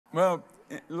Well,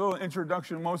 a little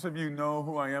introduction. Most of you know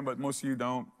who I am, but most of you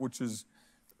don't, which is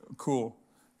cool.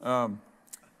 Um,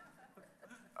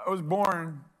 I was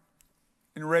born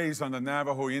and raised on the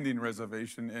Navajo Indian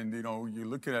Reservation, and you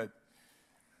look at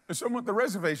the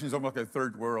reservation is almost like a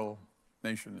third world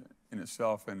nation in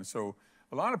itself, and so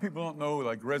a lot of people don't know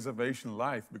like reservation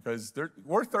life because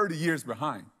we're 30 years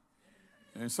behind,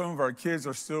 and some of our kids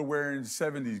are still wearing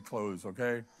 70s clothes.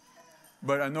 Okay,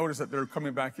 but I noticed that they're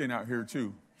coming back in out here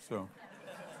too. So,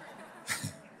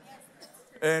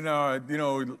 and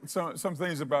some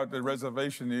things about the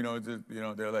reservation,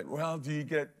 they're like, well, do you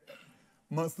get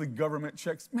monthly government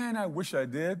checks? Man, I wish I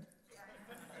did.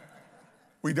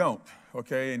 We don't,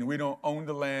 okay, and we don't own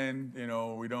the land.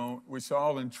 We're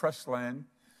all in trust land,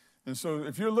 and so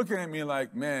if you're looking at me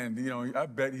like, man, I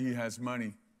bet he has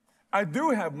money. I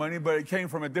do have money, but it came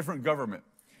from a different government.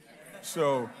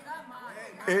 So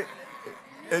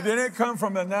it didn't come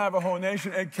from the Navajo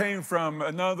Nation. It came from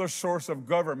another source of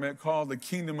government called the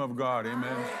Kingdom of God.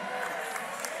 Amen.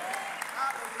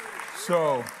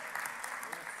 So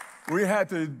we had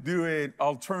to do an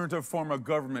alternative form of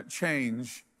government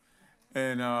change.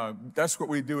 And that's what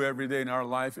we do every day in our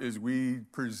life is we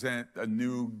present a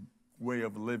new way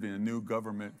of living, a new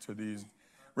government to these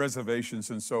reservations.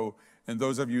 And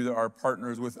those of you that are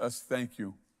partners with us, thank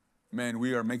you. Man,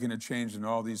 we are making a change in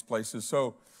all these places.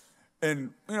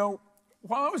 And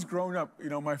while I was growing up,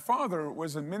 my father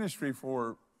was in ministry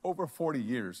for over 40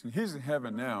 years, and he's in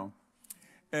heaven now.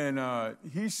 And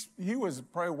he was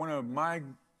probably one of my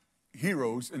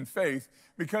heroes in faith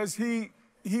because he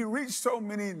reached so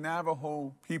many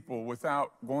Navajo people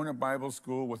without going to Bible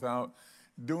school, without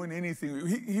doing anything.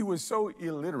 He was so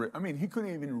illiterate. I mean, he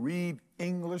couldn't even read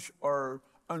English or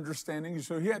understanding,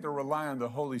 so he had to rely on the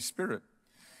Holy Spirit.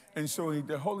 And so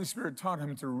the Holy Spirit taught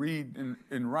him to read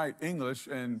and write English.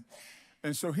 And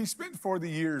so he spent 40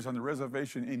 years on the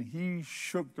reservation, and he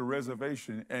shook the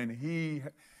reservation. And he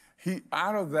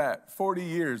out of that 40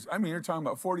 years, I mean, you're talking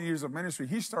about 40 years of ministry,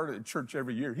 he started a church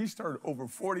every year. He started over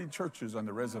 40 churches on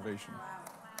the reservation.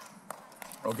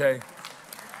 Okay?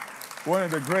 One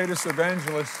of the greatest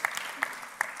evangelists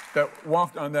that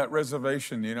walked on that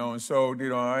reservation, and so,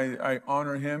 I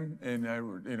honor him, and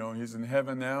he's in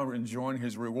heaven now, enjoying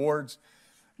his rewards.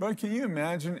 But can you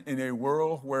imagine in a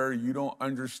world where you don't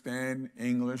understand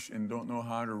English and don't know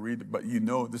how to read it, but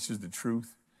this is the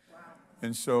truth? Wow.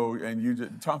 And so, and you're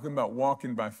talking about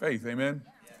walking by faith, amen?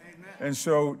 Yeah. Amen. And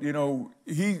so,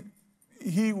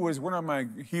 he was one of my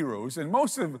heroes, and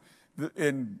most of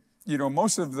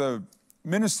the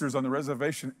ministers on the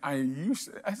reservation, I used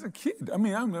to, as a kid, I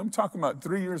mean, I'm talking about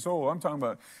 3 years old. I'm talking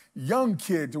about young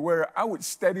kid to where I would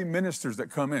study ministers that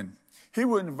come in. He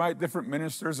would invite different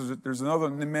ministers. There's another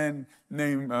man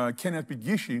named Kenneth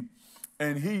Begishi,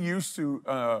 and he used to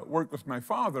work with my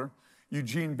father,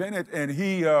 Eugene Bennett, and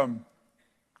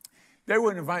they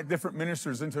would invite different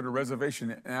ministers into the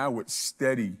reservation, and I would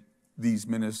study these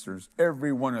ministers,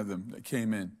 every one of them that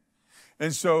came in.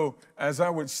 And so as I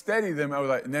would study them,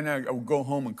 and then I would go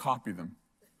home and copy them,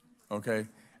 okay?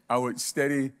 I would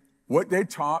study what they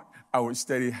taught. I would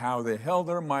study how they held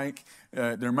their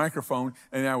microphone,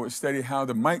 and I would study how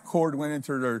the mic cord went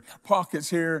into their pockets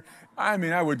here. I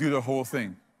mean, I would do the whole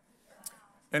thing.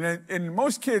 And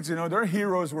most kids, their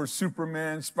heroes were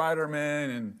Superman,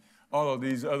 Spider-Man, and all of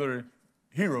these other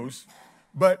heroes.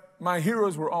 But my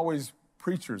heroes were always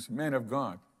preachers, men of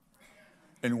God.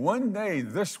 And one day,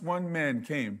 this one man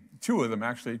came, two of them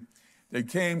actually. They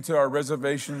came to our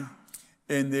reservation,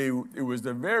 and it was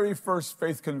the very first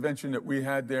faith convention that we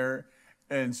had there.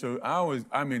 And so I was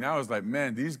like,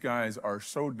 man, these guys are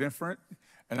so different.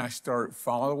 And I started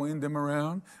following them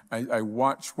around. I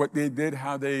watched what they did,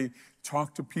 how they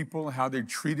talked to people, how they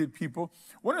treated people.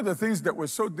 One of the things that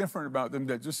was so different about them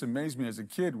that just amazed me as a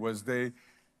kid was they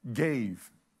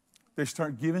gave. They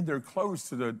start giving their clothes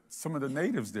to some of the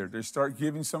natives there. They start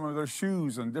giving some of their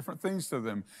shoes and different things to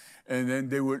them. And then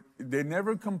they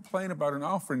never complain about an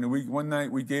offering. And one night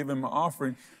we gave them an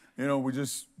offering. We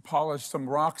just polished some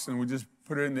rocks and we just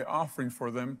put it in the offering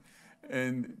for them.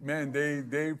 And man,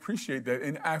 they appreciate that.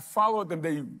 And I followed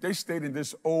them. They stayed in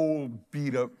this old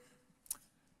beat up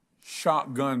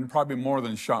shotgun, probably more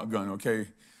than shotgun, okay,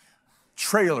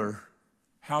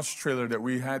 house trailer that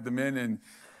we had them in. And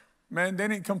man, they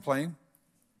didn't complain.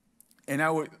 And I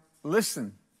would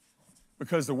listen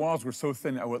because the walls were so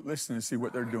thin. I would listen and see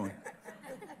what they're doing.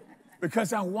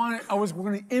 Because I was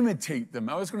going to imitate them.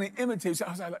 I was going to imitate. So I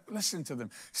was like, listen to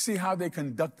them, see how they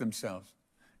conduct themselves.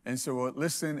 And so I would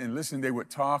listen and listen. They would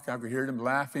talk. I would hear them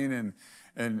laughing, and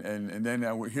then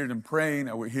I would hear them praying.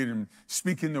 I would hear them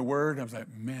speaking the word. I was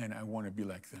like, man, I want to be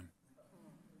like them.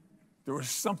 There was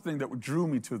something that drew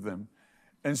me to them.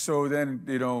 And so then,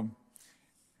 and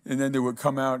then they would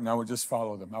come out and I would just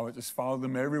follow them. I would just follow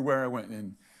them everywhere I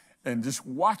went and just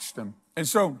watch them. And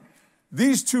so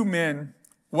these two men,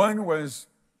 one was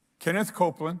Kenneth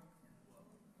Copeland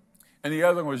and the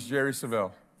other was Jerry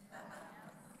Savelle.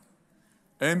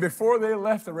 And before they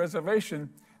left the reservation,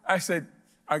 I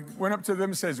went up to them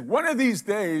and says, one of these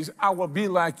days I will be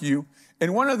like you,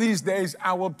 and one of these days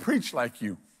I will preach like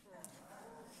you.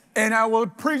 And I will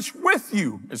preach with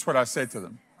you, is what I said to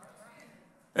them.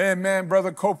 And man,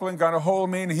 Brother Copeland got a hold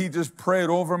of me and he just prayed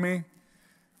over me.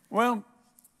 Well,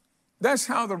 that's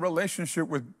how the relationship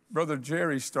with Brother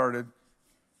Jerry started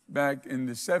back in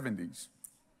the 70s.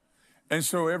 And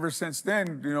so ever since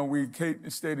then, we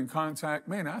stayed in contact.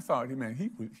 Man, I thought,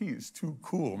 he is too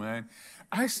cool, man.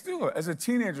 I still, as a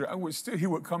teenager, he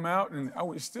would come out and I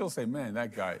would still say, man,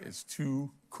 that guy is too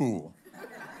cool.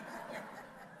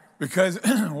 Because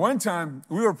one time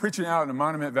we were preaching out in the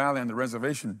Monument Valley on the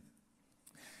reservation.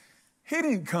 He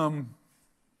didn't come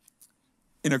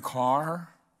in a car.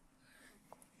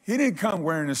 He didn't come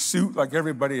wearing a suit like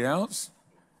everybody else.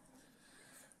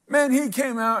 Man, he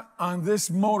came out on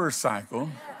this motorcycle.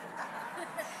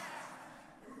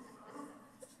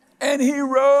 And he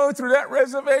rode through that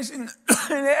reservation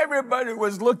and everybody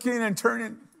was looking and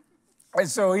turning. And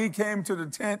so he came to the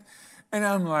tent and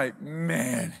I'm like,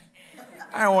 man,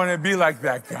 I don't want to be like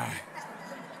that guy.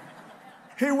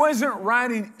 He wasn't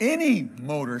riding any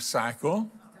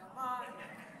motorcycle.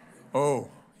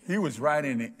 Oh, he was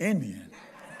riding an Indian.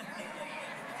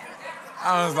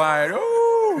 I was like,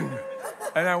 ooh.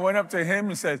 And I went up to him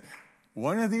and said,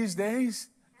 one of these days,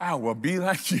 I will be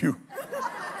like you.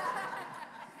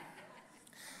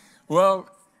 Well,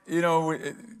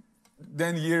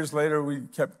 then years later, we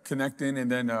kept connecting,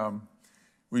 and then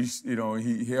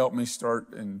he helped me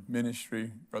start in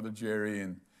ministry, Brother Jerry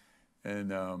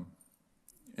and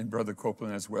Brother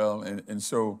Copeland as well. And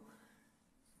so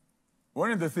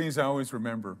one of the things I always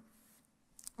remember,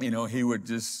 he would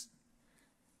just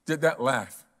did that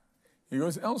laugh. He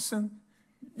goes, Ellson,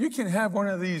 you can have one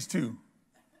of these too.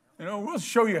 We'll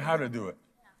show you how to do it.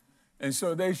 And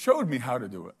so they showed me how to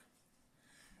do it.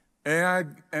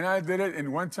 And I did it.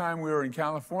 And one time we were in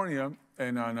California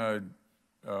and on a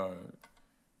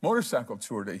motorcycle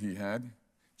tour that he had,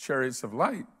 Chariots of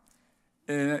Light.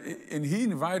 And he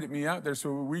invited me out there.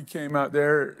 So we came out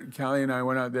there, Callie and I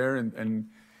went out there, and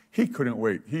he couldn't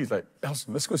wait. He's like, Ellson,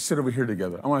 let's go sit over here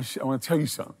together. I want to tell you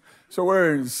something. So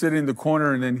we're sitting in the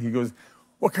corner, and then he goes,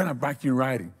 what kind of bike you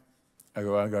riding? I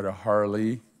go, I got a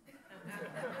Harley.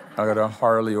 I got a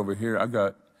Harley over here. I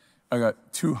got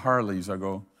two Harleys. I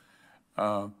go,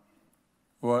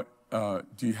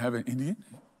 do you have an Indian?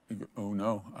 He goes, oh,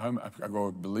 no. I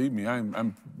go, believe me,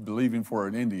 I'm believing for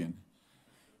an Indian.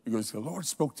 He goes, the Lord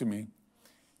spoke to me.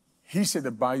 He said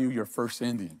to buy you your first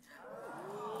Indian.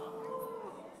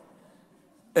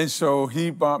 And so he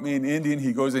bought me an Indian.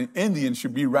 He goes, an Indian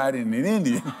should be riding an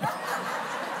Indian.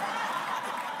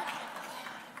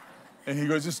 And he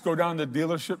goes, just go down to the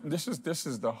dealership. This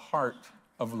is the heart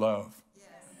of love. Yes.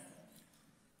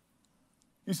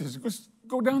 He says, just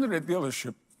go down to the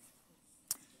dealership.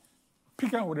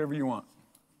 Pick out whatever you want.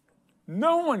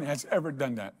 No one has ever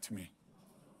done that to me.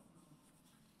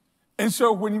 And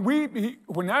so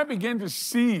when I began to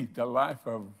see the life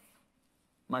of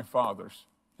my fathers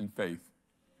in faith,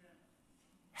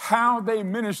 how they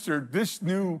ministered this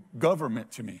new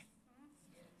government to me,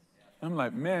 I'm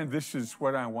like, man, this is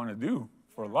what I want to do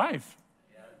for life.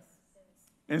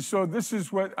 And so this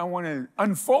is what I want to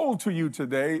unfold to you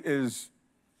today is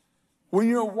when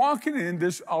you're walking in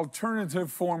this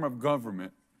alternative form of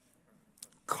government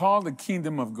called the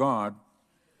kingdom of God,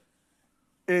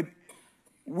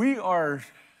 we are,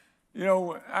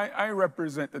 I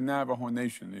represent the Navajo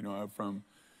Nation,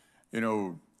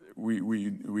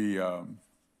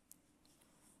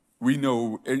 we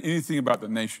know anything about the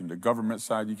nation, the government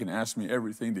side. You can ask me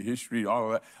everything, the history, all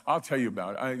of that. I'll tell you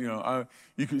about it.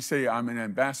 You can say I'm an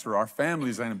ambassador. Our family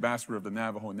is an ambassador of the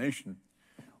Navajo Nation,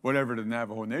 whatever the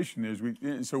Navajo Nation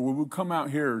is. So when we come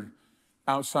out here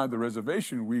outside the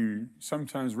reservation, we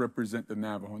sometimes represent the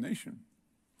Navajo Nation.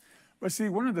 But see,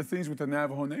 one of the things with the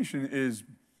Navajo Nation is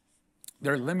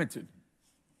they're limited.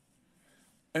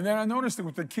 And then I noticed that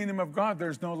with the kingdom of God,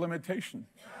 there's no limitation.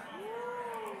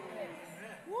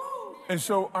 And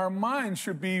so our mind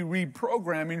should be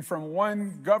reprogramming from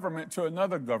one government to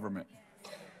another government.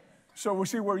 So we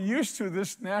see we're used to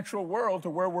this natural world to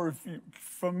where we're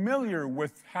familiar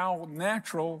with how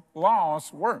natural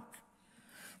laws work.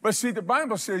 But see, the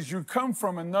Bible says you come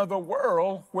from another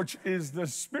world, which is the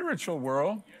spiritual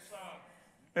world.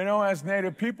 You know, as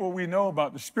Native people, we know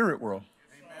about the spirit world.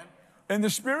 Amen. In the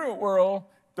spirit world,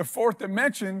 the fourth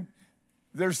dimension,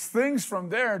 there's things from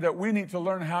there that we need to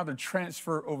learn how to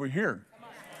transfer over here.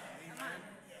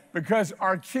 Because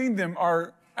our kingdom,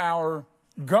 our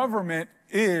government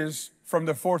is from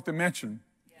the fourth dimension.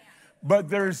 But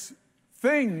there's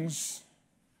things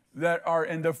that are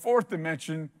in the fourth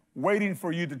dimension waiting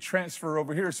for you to transfer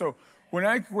over here. So when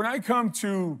I come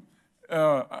to,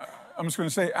 I'm just going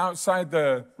to say outside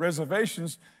the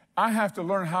reservations, I have to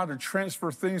learn how to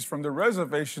transfer things from the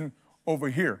reservation over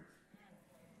here.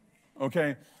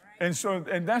 Okay? And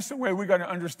that's the way we got to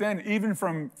understand it. Even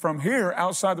from here,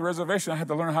 outside the reservation, I have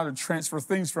to learn how to transfer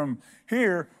things from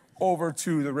here over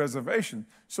to the reservation.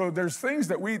 So there's things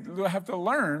that we have to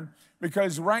learn,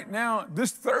 because right now,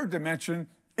 this third dimension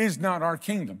is not our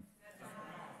kingdom. That's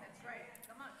right.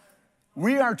 Come on.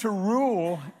 We are to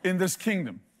rule in this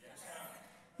kingdom.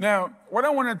 Now, what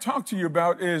I want to talk to you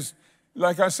about is,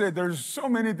 like I said, there's so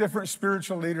many different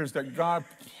spiritual leaders that God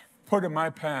put in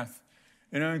my path.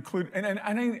 And I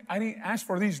didn't ask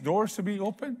for these doors to be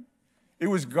open. It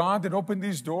was God that opened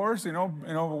these doors. You know,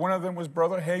 one of them was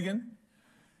Brother Hagin,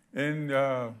 and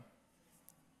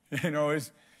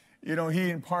he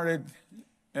imparted.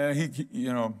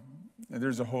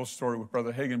 There's a whole story with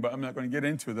Brother Hagin, but I'm not going to get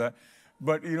into that.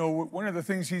 But one of the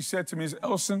things he said to me is,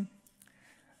 Ellson,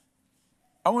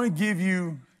 I want to give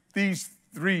you these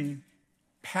 3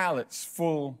 pallets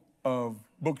full of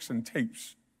books and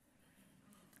tapes.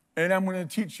 And I'm going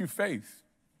to teach you faith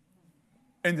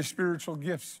and the spiritual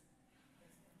gifts.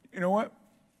 You know what?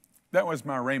 That was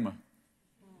my rhema.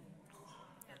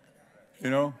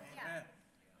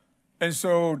 And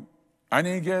so I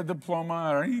didn't get a diploma.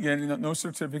 I didn't get no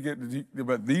certificate.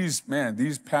 But these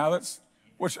pallets,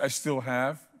 which I still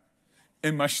have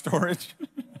in my storage.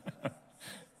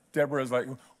 Deborah's like,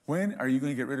 when are you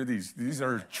going to get rid of these? These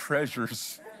are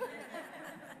treasures.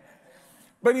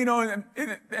 But,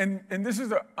 and this is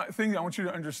the thing I want you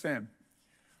to understand.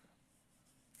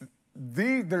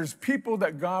 There's people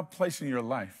that God placed in your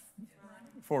life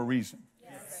for a reason.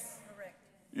 Yes.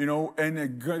 Correct.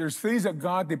 And there's things that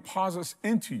God deposits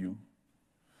into you.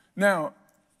 Now,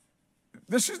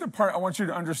 this is the part I want you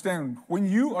to understand. When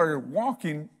you are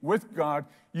walking with God,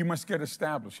 you must get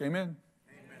established. Amen?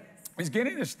 Amen.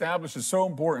 Getting established is so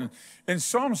important. In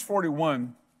Psalms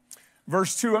 41,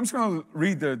 verse 2, I'm just going to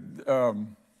read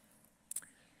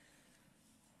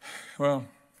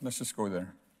let's just go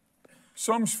there.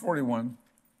 Psalms 41.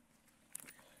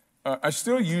 I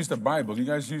still use the Bible. You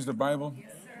guys use the Bible?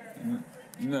 Yes,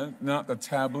 sir. Not the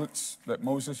tablets that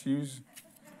Moses used?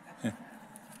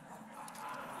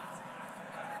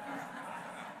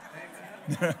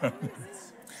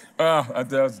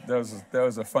 That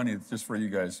was a funny just for you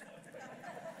guys.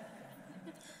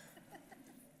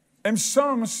 In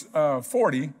Psalms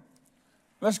 40,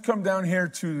 let's come down here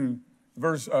to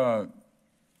verse,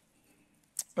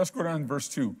 let's go down to verse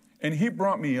 2. And he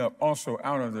brought me up also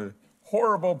out of the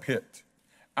horrible pit,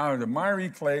 out of the miry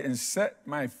clay, and set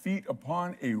my feet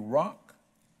upon a rock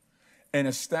and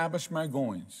established my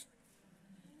goings.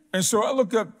 And so I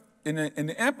look up in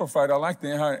the Amplified. I like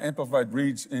how the Amplified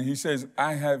reads, and he says,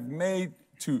 I have made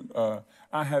you to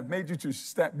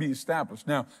be established.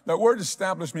 Now, that word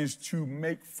established means to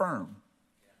make firm.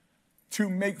 To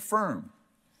make firm.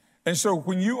 And so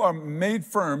when you are made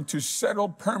firm, to settle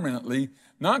permanently,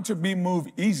 not to be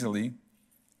moved easily,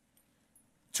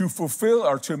 to fulfill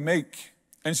or to make.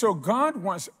 And so God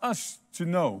wants us to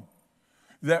know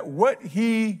that what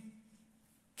he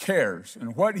cares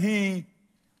and what you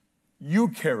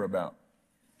care about,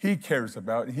 he cares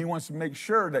about, and he wants to make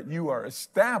sure that you are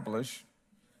established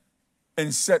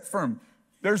and set firm.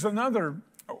 There's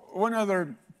one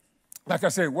other, like I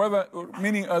said,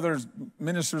 many other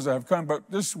ministers that have come,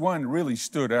 but this one really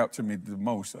stood out to me the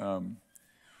most.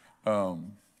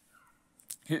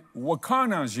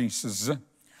 Wakanaji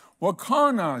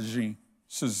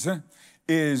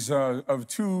is of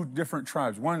 2 different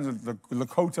tribes. One is the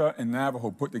Lakota and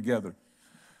Navajo put together.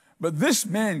 But this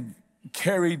man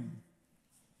carried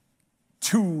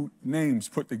 2 names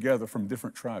put together from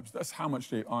different tribes. That's how much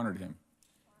they honored him.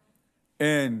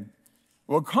 And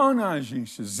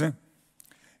Wakanaji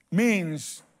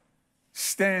means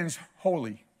stands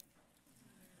holy.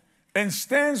 And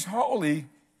stands holy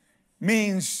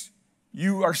means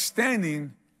you are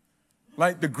standing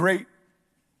like the great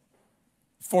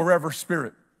forever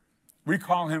spirit. We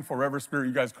call him forever spirit.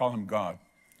 You guys call him God.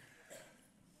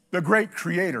 The great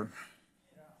creator.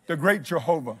 The great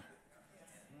Jehovah.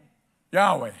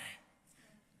 Yahweh.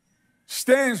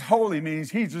 Stands holy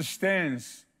means he just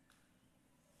stands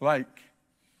like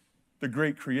the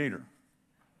great creator.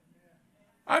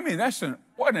 I mean,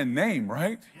 what a name,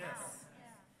 right? Yes.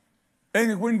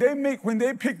 And when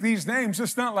they pick these names,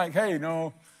 it's not like, hey,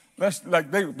 no, let's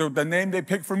like the name they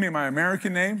picked for me, my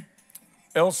American name,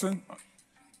 Ellson.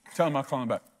 Tell them I'll call him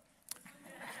back.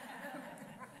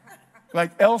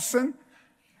 Like Ellson.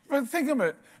 But think of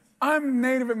it. I'm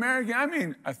Native American. I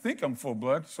mean, I think I'm full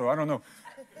blood, so I don't know.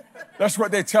 That's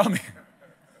what they tell me.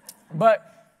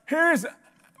 But here's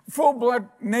full blood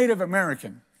Native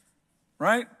American,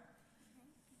 right?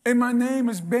 And my name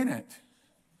is Bennett.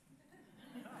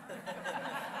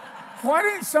 Why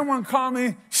didn't someone call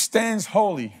me Stands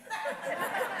Holy?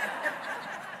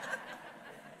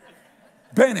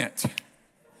 Bennett.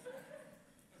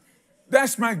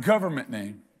 That's my government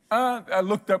name. I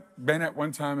looked up Bennett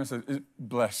one time and said,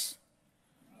 bless.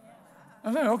 I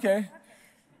was like, okay.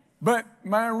 But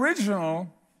our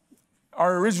original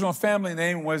family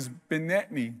name was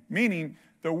Bennett, meaning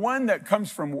the one that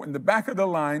comes from in the back of the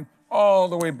line all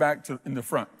the way back to in the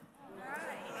front.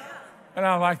 And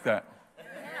I like that.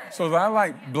 So I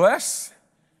like blessed,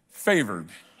 favored.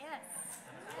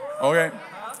 Okay?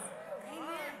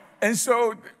 And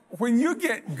so when you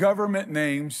get government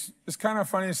names, it's kind of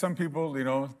funny. Some people, you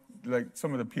know, like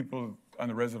some of the people on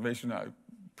the reservation,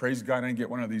 praise God I didn't get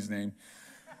one of these names,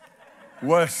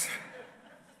 was,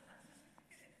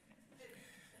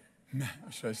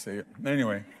 should I say it?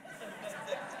 Anyway.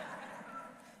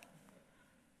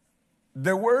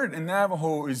 The word in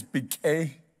Navajo is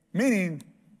bikeh, meaning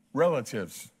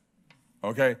relatives,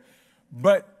 okay?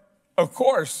 But, of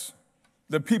course,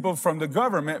 the people from the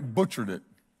government butchered it,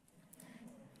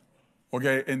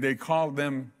 okay? And they called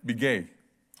them bigay,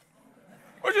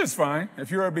 which is fine. If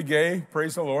you're a bigay,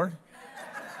 praise the Lord.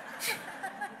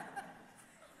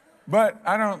 But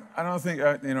I don't think,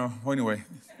 you know, anyway.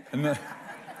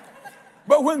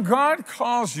 But when God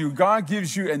calls you, God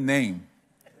gives you a name.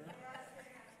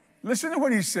 Listen to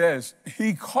what he says.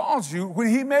 He calls you when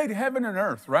he made heaven and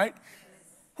earth, right?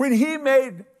 When he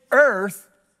made earth,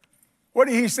 what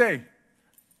did he say?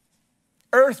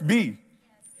 Earth be,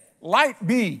 light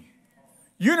be,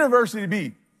 university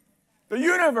be. The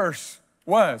universe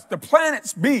was, the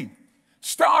planets be,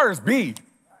 stars be,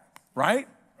 right?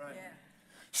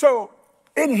 So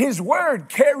in his word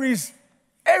carries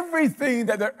everything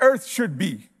that the earth should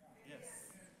be.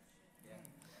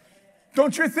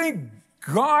 Don't you think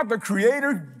God, the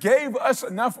creator, gave us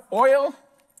enough oil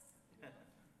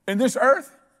in this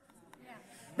earth?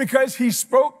 Because he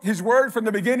spoke his word from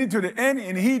the beginning to the end,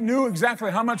 and he knew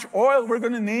exactly how much oil we're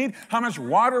going to need, how much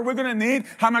water we're going to need,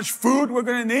 how much food we're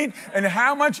going to need, and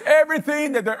how much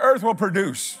everything that the earth will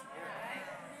produce.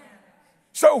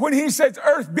 So when he says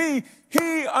earth be,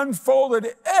 he unfolded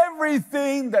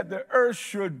everything that the earth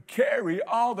should carry,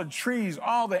 all the trees,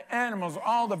 all the animals,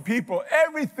 all the people,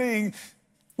 everything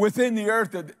within the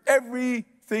earth, that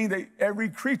everything that every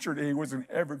creature that he was going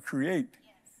to ever create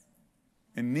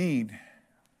in need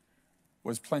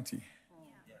was plenty.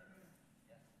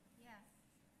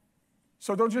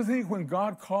 So don't you think when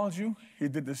God calls you, he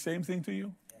did the same thing to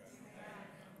you?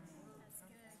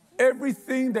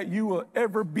 Everything that you will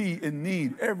ever be in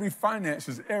need, every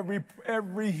finances,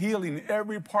 every healing,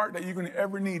 every part that you're going to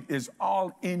ever need is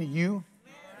all in you.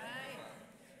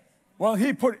 Well,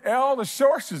 he put all the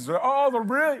sources, all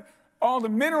the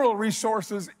mineral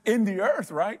resources in the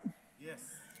earth, right? Yes.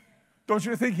 Don't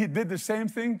you think he did the same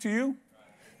thing to you?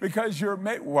 Because you're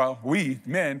made, well, we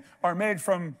men are made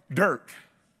from dirt,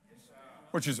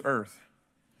 which is earth.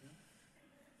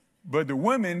 But the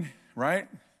women, right?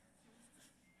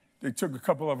 They took a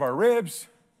couple of our ribs.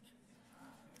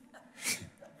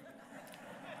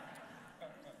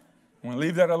 I'm going to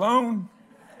leave that alone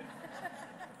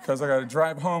because I got to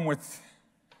drive home with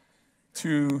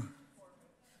two.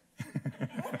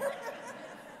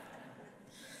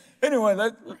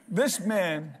 Anyway, this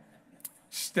man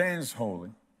stands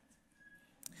holy.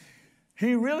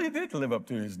 He really did live up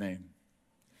to his name.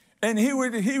 And he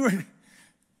would,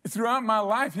 throughout my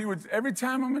life, every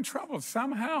time I'm in trouble,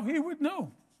 somehow he would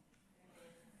know.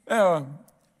 Let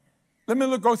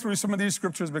me go through some of these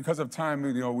scriptures because of time.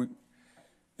 You know,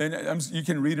 you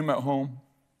can read them at home.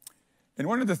 And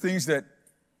one of the things that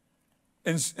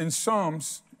in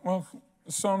Psalms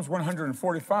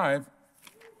 145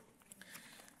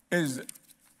 is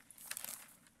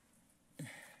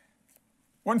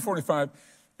 145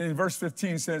 in verse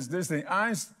 15 says, "This the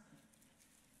eyes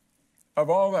of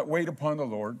all that wait upon the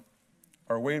Lord,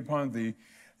 or wait upon thee,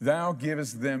 thou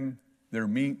givest them their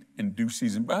meat in due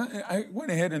season." But I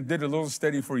went ahead and did a little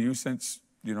study for you since,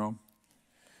 you know,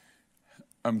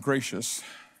 I'm gracious.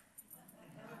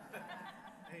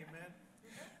 Amen.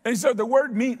 And so the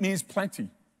word meat means plenty.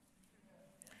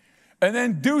 And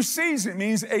then due season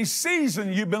means a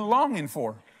season you've been longing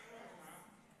for.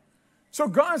 So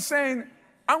God's saying,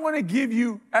 I want to give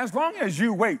you, as long as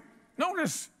you wait.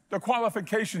 Notice the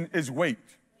qualification is wait.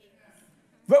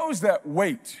 Those that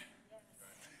wait.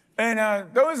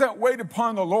 And those that wait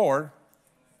upon the Lord.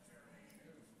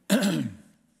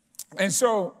 And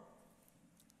so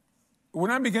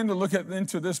when I begin to look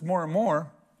into this more and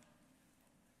more,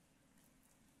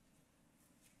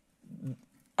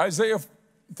 Isaiah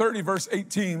 30, verse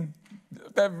 18,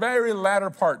 that very latter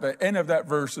part, the end of that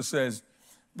verse, it says,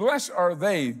 blessed are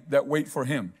they that wait for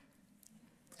him.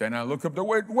 Then I look up the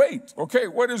word wait. Okay,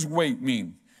 what does wait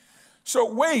mean? So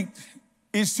wait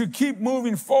is to keep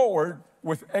moving forward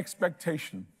with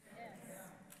expectation.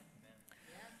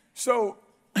 So,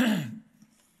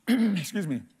 excuse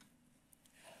me,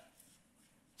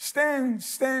 standing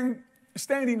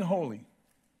holy.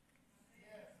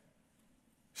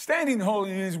 Standing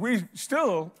holy is we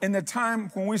still, in the time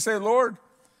when we say, Lord,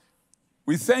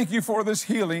 we thank you for this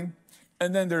healing,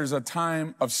 and then there's a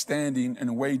time of standing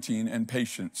and waiting and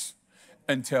patience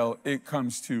until it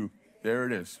comes to, there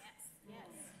it is.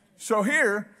 So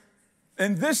here,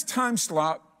 in this time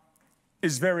slot,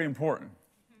 is very important.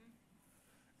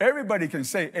 Everybody can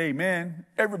say amen.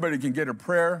 Everybody can get a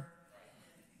prayer.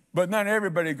 But not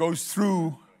everybody goes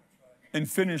through and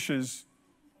finishes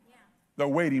the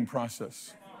waiting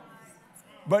process.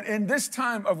 But in this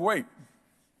time of wait,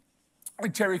 hey,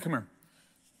 Terry, come here.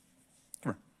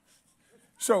 Come here.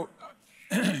 So,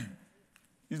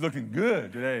 he's looking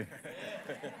good today.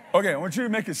 Okay, I want you to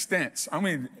make a stance. I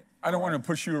mean, I don't want to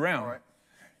push you around. Right.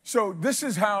 So this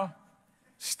is how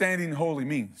standing holy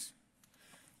means.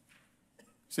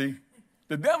 See,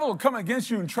 the devil will come against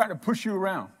you and try to push you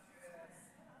around.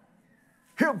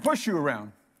 He'll push you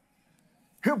around.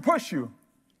 He'll push you,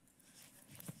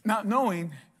 not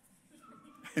knowing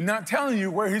and not telling you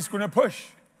where he's going to push.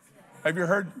 Have you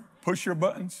heard push your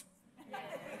buttons?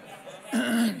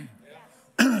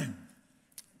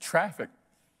 Traffic.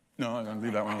 No, I'm going to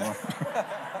leave that one alone.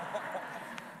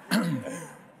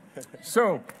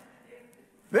 So,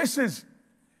 this is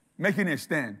making a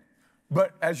stand.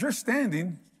 But as you're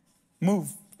standing,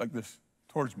 move like this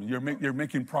towards me. You're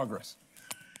making progress.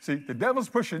 See, the devil's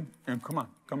pushing, and come on,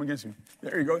 come against me.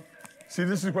 There you go. See,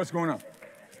 this is what's going on.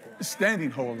 Standing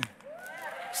holy.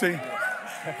 See?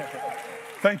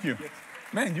 Thank you.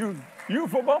 Man, you a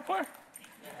football player?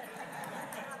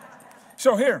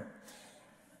 So here,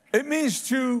 it means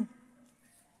to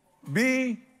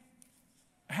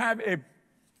have a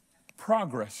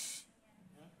progress.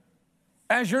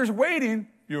 As you're waiting,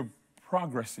 you're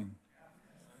progressing.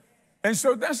 And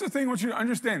so that's the thing I want you to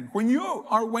understand. When you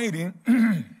are waiting,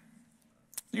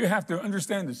 you have to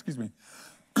understand this, excuse me.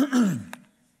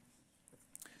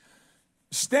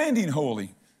 Standing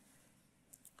holy.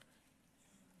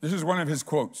 This is one of his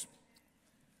quotes.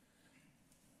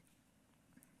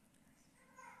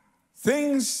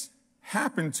 Things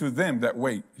happen to them that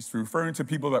wait. He's referring to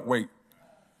people that wait.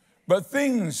 But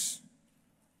things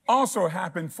also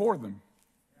happen for them.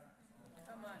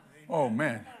 Oh,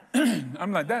 man.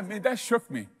 I'm like, that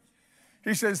shook me.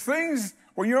 He says, things,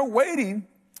 when you're waiting,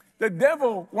 the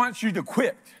devil wants you to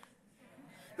quit.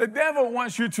 The devil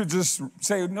wants you to just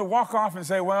say, no, walk off and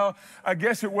say, well, I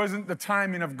guess it wasn't the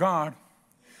timing of God.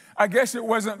 I guess it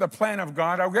wasn't the plan of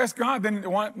God. I guess God didn't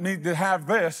want me to have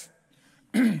this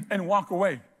and walk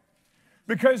away.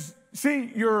 Because,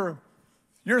 see, you're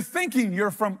thinking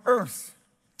you're from earth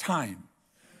time.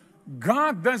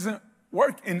 God doesn't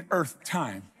work in earth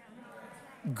time.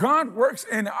 God works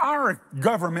in our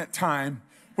government time,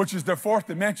 which is the fourth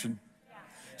dimension.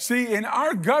 See, in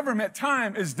our government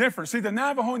time is different. See, the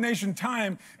Navajo Nation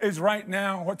time is right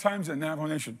now. What time is it, Navajo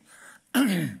Nation?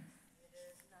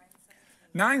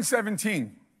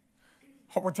 9:17.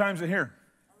 What time is it here?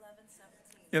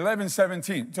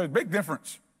 11:17. So a big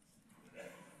difference.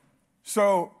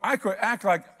 So I could act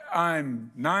like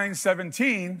I'm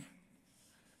 9:17.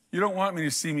 You don't want me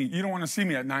to see me. You don't want to see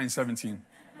me at 9:17.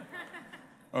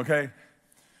 Okay?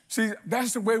 See,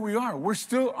 that's the way we are. We're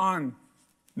still on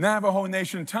Navajo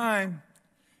Nation time,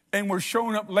 and we're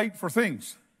showing up late for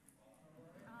things.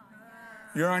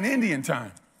 You're on Indian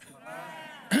time.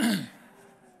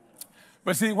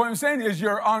 But see, what I'm saying is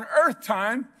you're on earth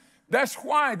time. That's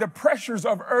why the pressures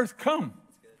of earth come.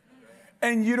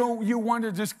 And you want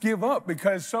to just give up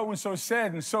because so-and-so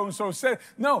said and so-and-so said.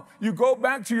 No, you go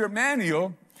back to your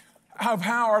manual of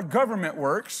how our government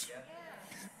works,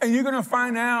 and you're going to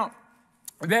find out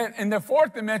that in the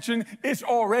fourth dimension, it's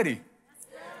already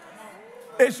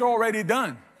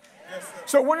done.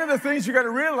 So one of the things you got to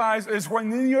realize is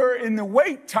when you're in the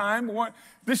wait time,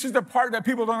 this is the part that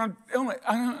people I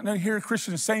don't hear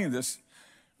Christians saying this.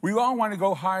 We all want to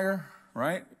go higher,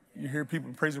 right? You hear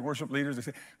people, praise and worship leaders, they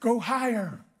say, go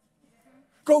higher,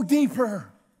 go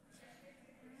deeper,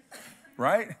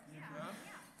 right?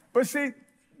 But see,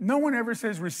 no one ever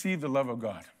says receive the love of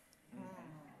God.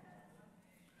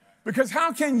 Because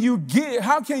how can you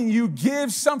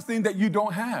give something that you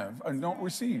don't have and don't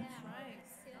receive?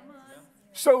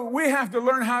 So we have to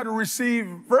learn how to receive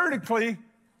vertically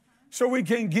so we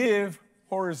can give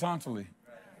horizontally.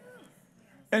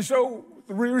 And so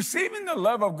we're receiving the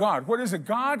love of God. What is it?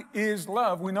 God is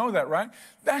love. We know that, right?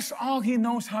 That's all he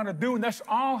knows how to do, and that's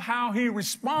all how he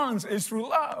responds is through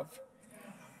love.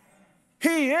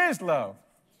 He is love.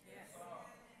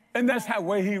 And that's how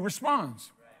way he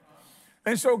responds.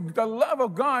 And so the love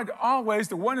of God always,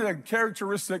 one of the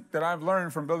characteristics that I've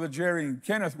learned from Brother Jerry and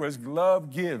Kenneth was love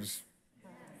gives.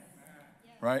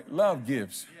 Right? Love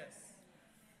gives.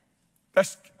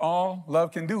 That's all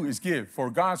love can do is give. For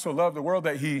God so loved the world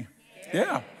that he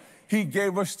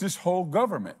gave us this whole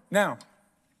government. Now,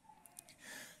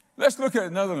 let's look at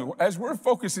another one. As we're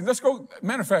focusing, let's go,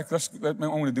 matter of fact, I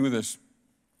want to do this.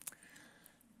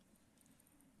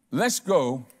 Let's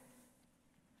go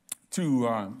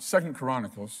to 2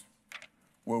 Chronicles,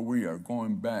 where we are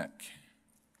going back.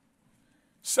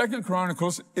 2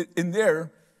 Chronicles, in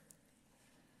there,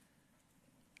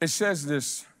 it says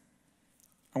this.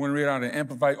 I'm going to read out and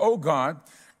amplify. Oh God,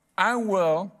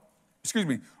 will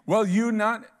you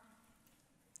not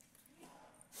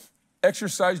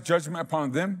exercise judgment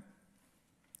upon them?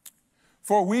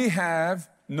 For we have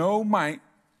no might,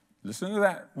 listen to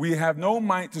that, we have no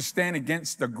might to stand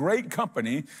against the great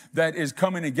company that is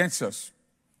coming against us.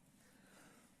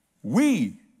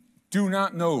 We do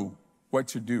not know what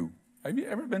to do. Have you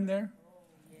ever been there?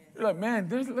 You're like, man,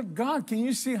 look, God, can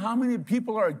you see how many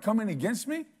people are coming against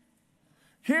me?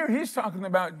 Here he's talking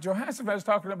about, Jehoshaphat is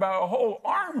talking about a whole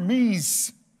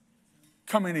armies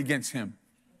coming against him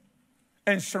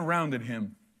and surrounded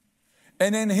him.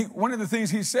 And then one of the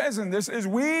things he says in this is,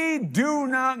 we do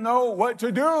not know what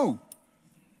to do.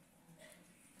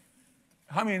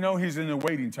 How many know he's in the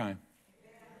waiting time?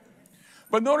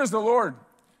 But notice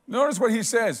notice what he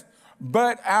says,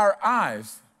 but our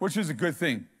eyes, which is a good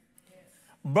thing.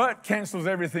 But cancels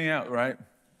everything out, right?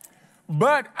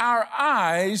 But our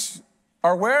eyes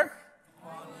are where?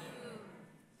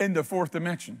 In the fourth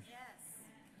dimension.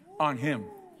 On him.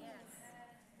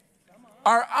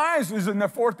 Our eyes is in the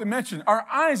fourth dimension. Our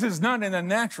eyes is not in the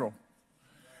natural.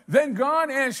 Then God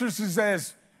answers and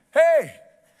says, hey,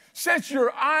 since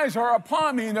your eyes are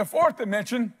upon me in the fourth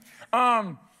dimension,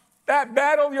 that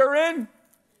battle you're in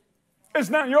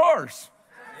is not yours.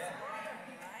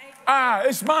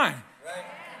 It's mine.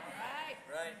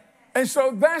 And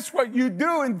so that's what you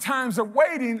do in times of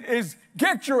waiting is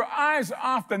get your eyes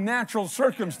off the natural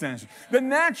circumstances. The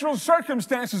natural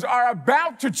circumstances are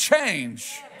about to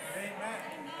change.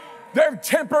 They're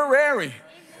temporary.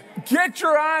 Get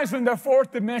your eyes in the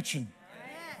fourth dimension.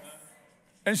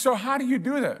 And so how do you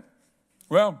do that?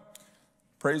 Well,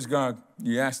 praise God,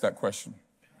 you asked that question.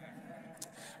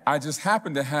 I just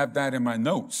happen to have that in my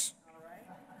notes.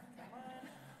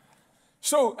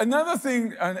 So another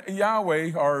thing,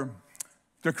 Yahweh, or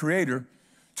the Creator,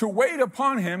 to wait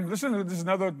upon him, listen, this is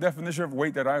another definition of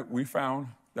wait that I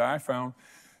found.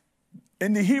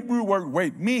 In the Hebrew word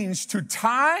wait means to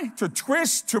tie, to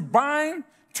twist, to bind,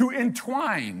 to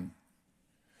entwine,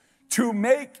 to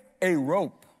make a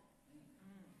rope.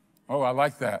 Oh, I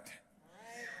like that.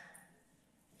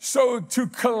 So to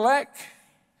collect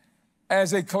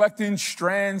as a collecting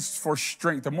strands for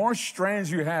strength. The more strands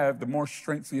you have, the more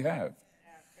strength you have.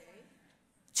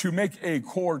 To make a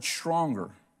cord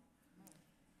stronger.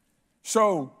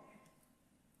 So,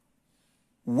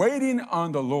 waiting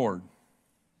on the Lord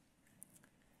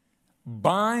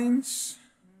binds,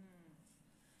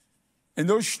 and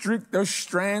those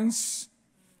strands,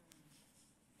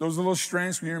 those little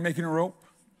strands when you're making a rope,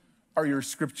 are your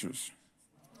scriptures.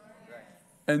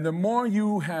 And the more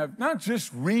you have, not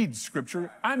just read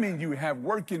scripture, I mean you have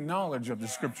working knowledge of the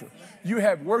scripture. You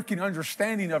have working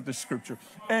understanding of the scripture.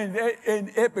 And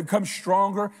it becomes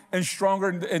stronger and stronger.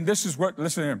 And this is what,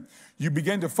 listen to him. You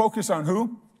begin to focus on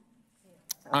who?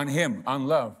 On him, on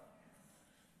love.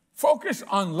 Focus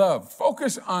on love.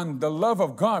 Focus on the love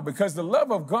of God, because the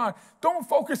love of God, don't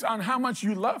focus on how much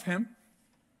you love him.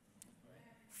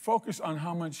 Focus on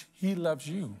how much he loves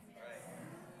you.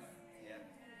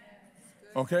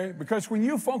 Okay? Because when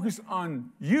you focus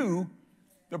on you,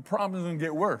 the problem's going to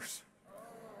get worse.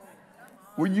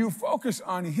 When you focus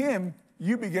on him,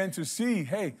 you begin to see,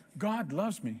 hey, God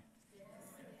loves me.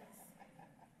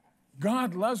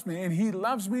 God loves me, and he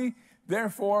loves me.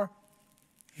 Therefore,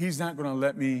 he's not going to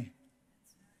let me,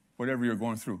 whatever you're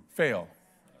going through, fail,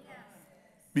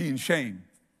 be in shame.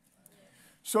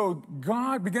 So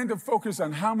God began to focus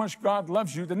on how much God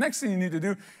loves you. The next thing you need to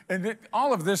do, and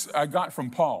all of this I got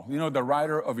from Paul, you know, the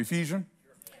writer of Ephesians.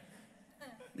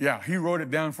 Yeah, he wrote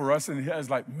it down for us, and he was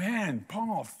like, man,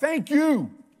 Paul, thank you.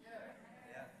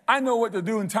 I know what to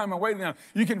do in time of waiting. Now,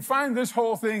 you can find this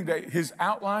whole thing, his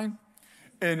outline,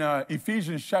 in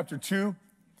Ephesians chapter 2,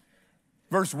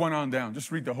 verse 1 on down.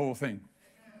 Just read the whole thing.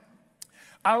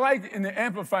 I like in the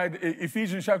Amplified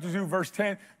Ephesians chapter 2, verse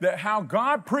 10, that how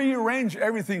God prearranged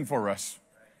everything for us.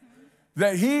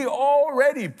 That he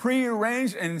already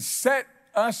prearranged and set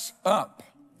us up.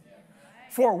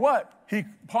 For what?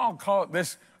 Paul called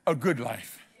this a good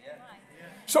life.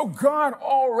 So God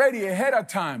already ahead of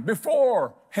time,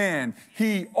 beforehand,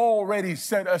 he already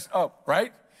set us up,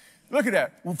 right? Look at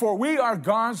that. For we are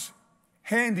God's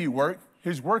handiwork,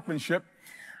 his workmanship,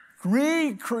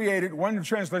 recreated. One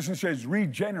translation says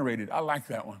regenerated. I like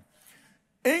that one.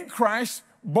 In Christ,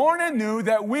 born anew,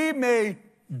 that we may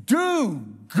do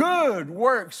good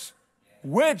works,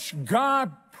 which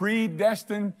God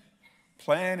predestined,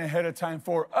 planned ahead of time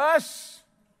for us,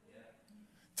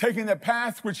 taking the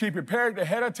path which he prepared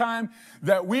ahead of time,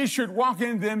 that we should walk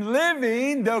in them,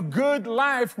 living the good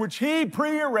life which he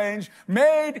prearranged,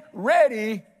 made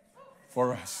ready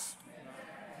for us.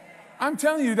 I'm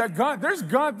telling you that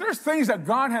there's things that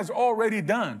God has already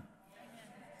done.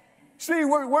 See,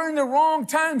 we're in the wrong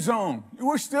time zone.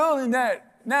 We're still in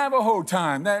that Navajo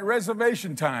time, that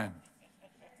reservation time.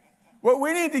 Well,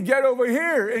 we need to get over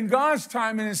here in God's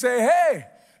time and say, hey,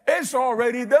 it's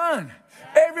already done.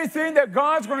 Everything that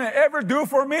God's going to ever do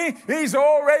for me, he's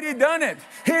already done it.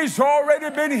 He's already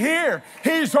been here.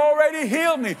 He's already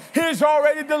healed me. He's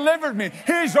already delivered me.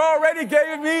 He's already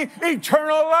given me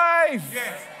eternal life.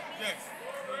 Yes, yes.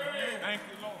 Thank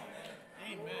you, Lord.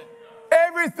 Amen.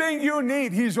 Everything you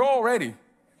need, he's already.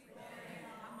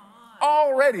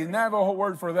 Already. Navajo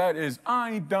word for that is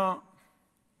I don't.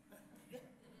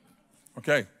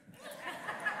 Okay.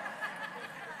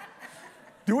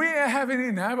 Do we have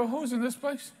any Navajos in this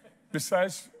place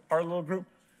besides our little group?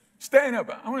 Stand up.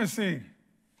 I want to see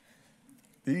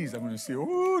these. I want to see.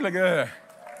 Ooh, look at that.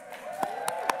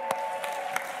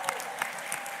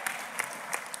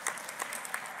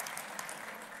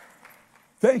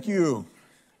 Thank you.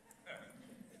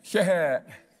 Yeah.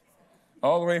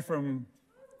 All the way from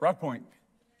Rock Point.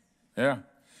 Yeah.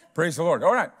 Praise the Lord.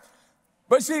 All right.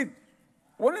 But see,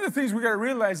 one of the things we got to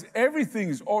realize, everything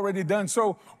is already done.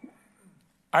 So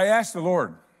I asked the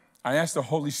Lord, I asked the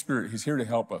Holy Spirit, he's here to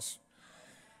help us.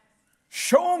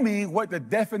 Show me what the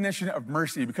definition of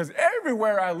mercy, because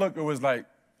everywhere I look, it was like,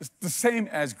 it's the same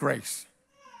as grace,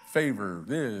 favor.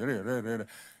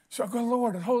 So I go,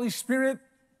 Lord, the Holy Spirit,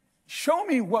 show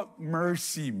me what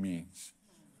mercy means.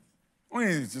 I mean,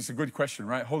 it's just a good question,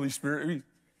 right? Holy Spirit.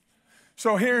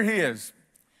 So here he is.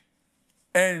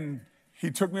 And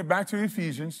he took me back to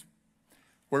Ephesians,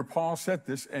 where Paul said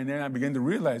this, and then I began to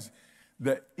realize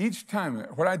that each time,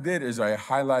 what I did is I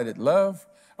highlighted love,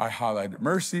 I highlighted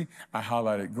mercy, I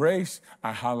highlighted grace,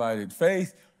 I highlighted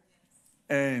faith,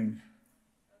 and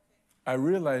I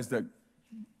realized that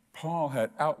Paul had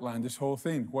outlined this whole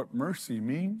thing, what mercy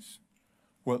means,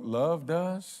 what love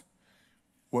does,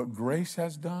 what grace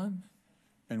has done,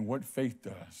 and what faith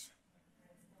does.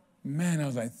 Man, I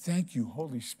was like, thank you,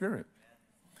 Holy Spirit.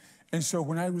 And so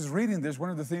when I was reading this, one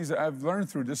of the things that I've learned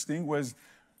through this thing was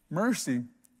mercy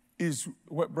is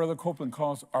what Brother Copeland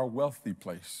calls our wealthy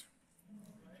place.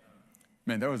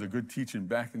 Man, that was a good teaching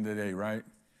back in the day, right?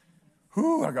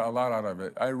 Whew, I got a lot out of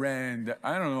it. I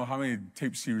don't know how many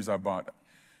tape series I bought,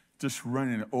 just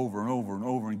running it over and over and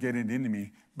over and getting it into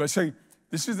me. But see,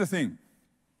 this is the thing.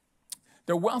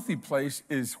 The wealthy place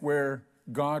is where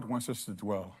God wants us to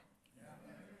dwell.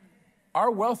 Our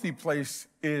wealthy place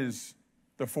is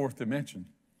the fourth dimension.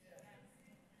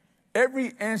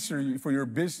 Every answer for your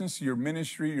business, your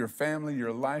ministry, your family,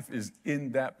 your life is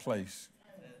in that place.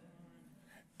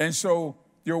 And so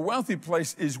your wealthy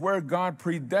place is where God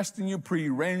predestined you,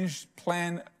 prearranged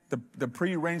plan, the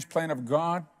prearranged plan of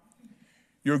God.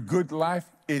 Your good life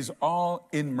is all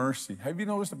in mercy. Have you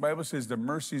noticed the Bible says the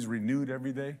mercy is renewed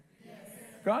every day? Yes.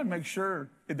 God makes sure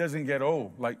it doesn't get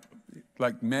old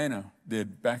like manna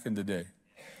did back in the day.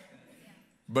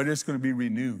 But it's going to be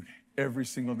renewed every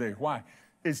single day. Why?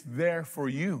 It's there for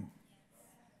you.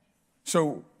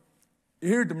 So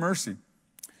here's the mercy.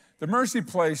 The mercy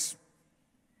place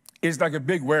is like a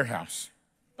big warehouse.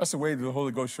 That's the way the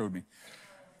Holy Ghost showed me.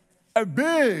 A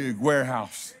big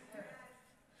warehouse.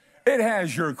 It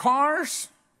has your cars.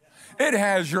 It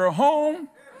has your home.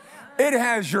 It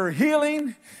has your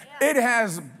healing. It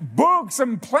has books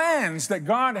and plans that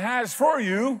God has for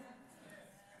you.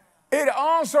 It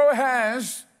also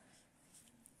has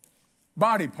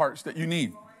body parts that you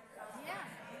need.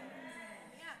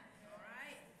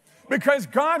 Because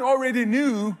God already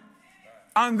knew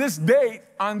on this date,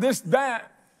 on this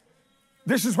that,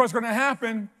 this is what's going to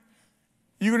happen.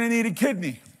 You're going to need a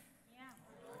kidney.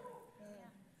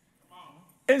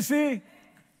 And see,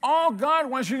 all God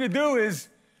wants you to do is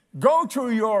go to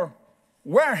your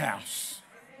warehouse.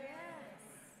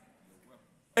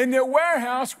 In the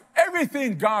warehouse,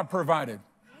 everything God provided.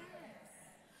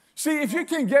 See, if you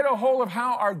can get a hold of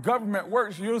how our government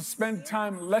works, you'll spend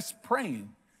time less praying.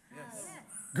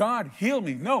 God, heal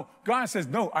me. No, God says,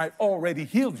 no, I already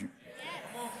healed you.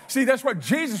 See, that's what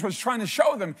Jesus was trying to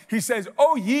show them. He says,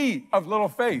 oh, ye of little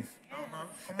faith.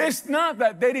 It's not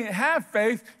that they didn't have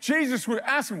faith. Jesus would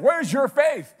ask them, where's your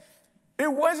faith? He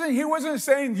wasn't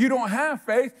saying you don't have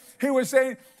faith. He was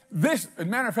saying this, as a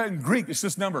matter of fact, in Greek, it's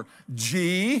this number,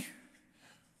 G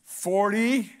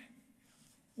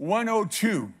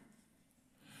 4102,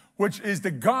 which is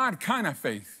the God kind of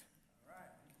faith.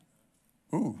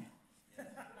 Ooh.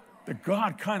 The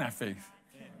God kind of faith.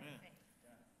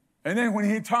 And then when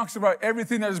he talks about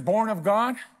everything that is born of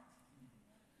God,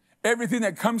 everything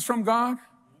that comes from God,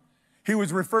 he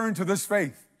was referring to this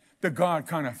faith, the God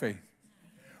kind of faith,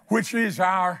 which is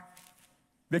our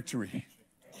victory.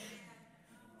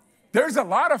 There's a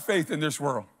lot of faith in this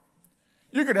world.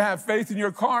 You could have faith in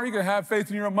your car. You could have faith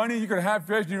in your money. You could have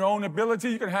faith in your own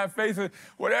ability. You could have faith in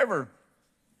whatever.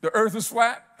 The earth is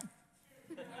flat.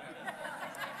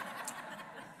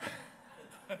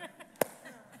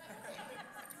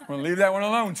 I'm going to leave that one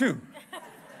alone, too.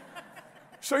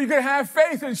 So you can have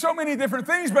faith in so many different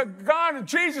things, but God,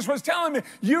 Jesus was telling me,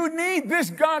 you need this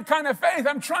God kind of faith.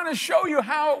 I'm trying to show you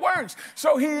how it works.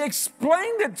 So he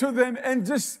explained it to them and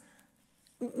just,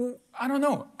 I don't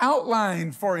know,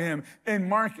 outlined for him in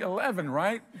Mark 11,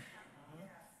 right?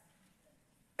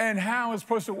 And how it's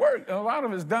supposed to work. And a lot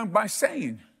of it's done by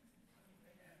saying.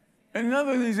 And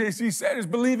another thing he said is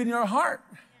believe in your heart.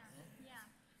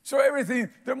 So everything,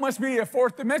 there must be a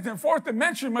fourth dimension. The fourth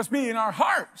dimension must be in our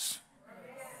hearts.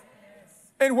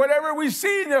 And whatever we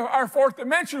see in our fourth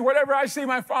dimension, whatever I see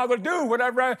my Father do,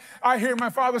 whatever I hear my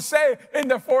Father say in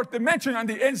the fourth dimension on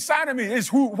the inside of me is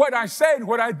what I say and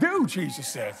what I do, Jesus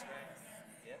says.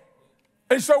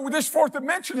 And so this fourth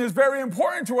dimension is very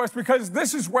important to us because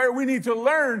this is where we need to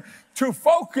learn to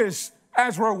focus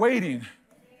as we're waiting.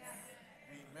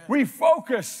 We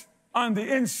focus on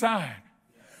the inside.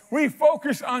 We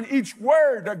focus on each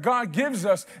word that God gives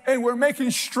us, and we're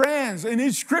making strands, and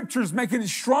each scripture is making it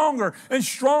stronger and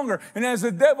stronger. And as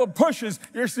the devil pushes,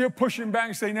 you're still pushing back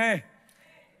and saying, hey.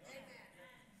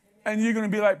 And you're going to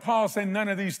be like Paul saying, none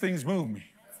of these things move me.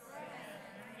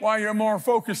 Why? You're more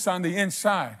focused on the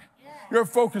inside. You're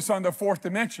focused on the fourth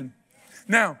dimension.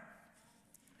 Now,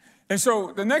 and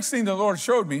so the next thing the Lord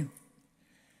showed me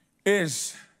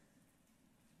is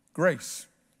grace.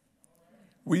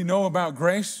 We know about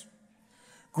grace.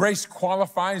 Grace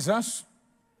qualifies us.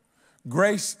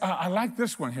 Grace, I like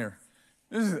this one here.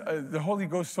 This is the Holy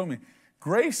Ghost told me.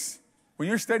 Grace, when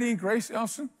you're studying grace,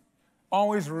 Ellson,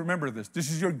 always remember this. This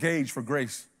is your gauge for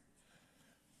grace.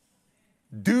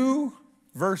 Do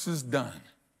versus done.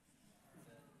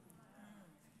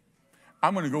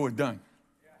 I'm going to go with done.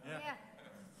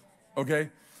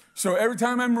 Okay? So every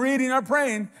time I'm reading or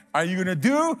praying, are you going to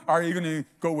do or are you going to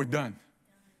go with done?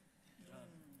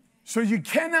 So you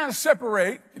cannot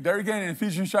separate, there again in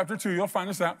Ephesians chapter 2, you'll find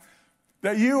this out,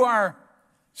 that you are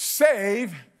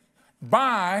saved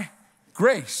by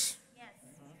grace. Yes.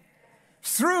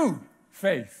 Through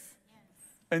faith. Yes.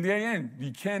 And the end,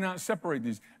 you cannot separate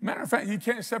these. Matter of fact, you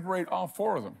can't separate all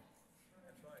four of them.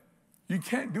 You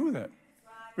can't do that.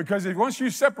 Because if once you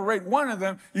separate one of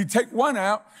them, you take one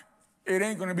out, it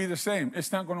ain't going to be the same.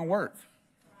 It's not going to work.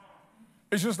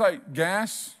 It's just like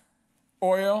gas,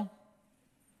 oil,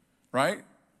 right?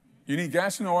 You need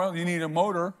gas and oil. You need a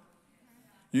motor.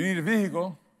 You need a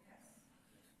vehicle.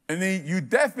 And then you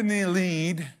definitely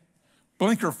need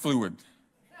blinker fluid.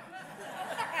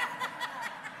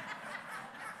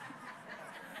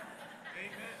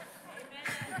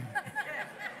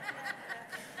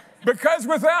 Because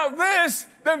without this,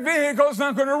 the vehicle's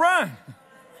not going to run.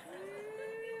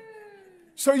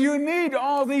 So you need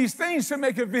all these things to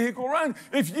make a vehicle run.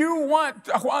 If you want,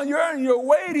 while you're in your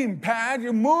waiting pad,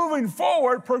 you're moving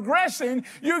forward, progressing,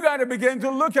 you got to begin to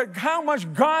look at how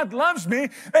much God loves me,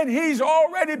 and He's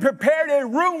already prepared a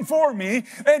room for me,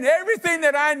 and everything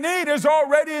that I need is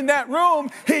already in that room.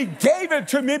 He gave it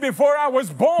to me before I was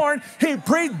born. He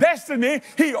predestined me.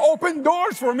 He opened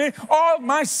doors for me. All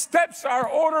my steps are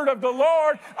ordered of the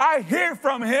Lord. I hear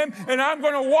from Him, and I'm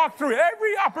going to walk through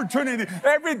every opportunity,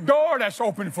 every door that's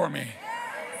open for me.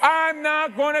 I'm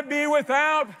not going to be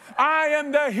without. I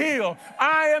am the healed.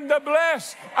 I am the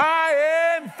blessed.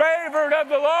 I am favored of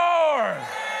the Lord.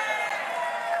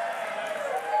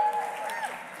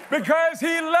 Because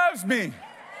He loves me.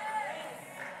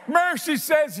 Mercy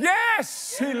says,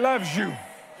 yes, He loves you.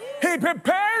 He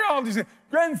prepared all these things.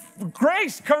 Then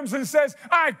grace comes and says,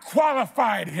 I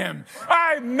qualified him.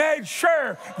 I made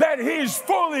sure that he's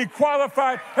fully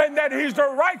qualified and that he's the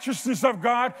righteousness of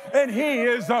God and he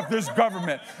is of this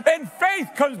government. And faith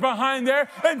comes behind there,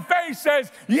 and faith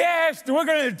says, yes, we're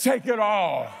going to take it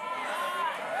all.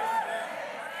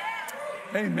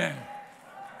 Amen.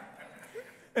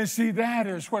 And see, that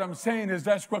is what I'm saying, is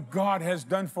that's what God has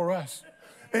done for us.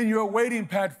 In your waiting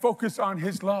pad, focus on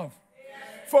His love.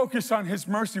 Focus on His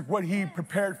mercy, what He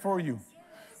prepared for you.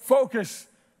 Focus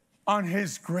on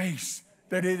His grace,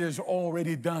 that it is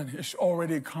already done. It's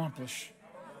already accomplished.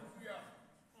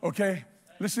 Okay?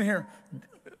 Listen here.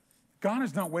 God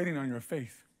is not waiting on your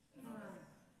faith.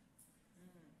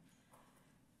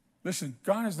 Listen,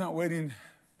 God is not waiting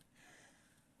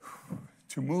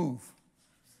to move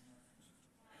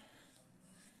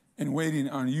and waiting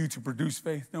on you to produce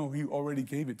faith. No, He already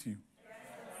gave it to you.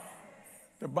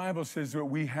 The Bible says that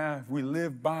we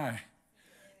live by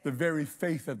the very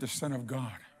faith of the Son of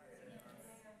God.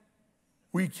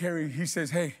 He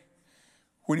says, hey,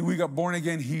 when we got born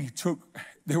again,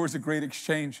 there was a great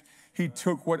exchange. He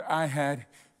took what I had,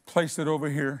 placed it over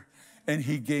here, and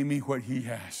He gave me what He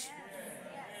has.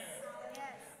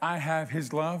 I have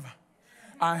His love.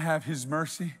 I have His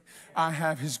mercy. I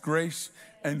have His grace.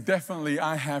 And definitely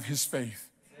I have His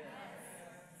faith.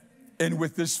 And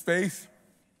with this faith,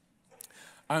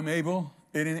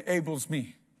 it enables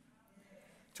me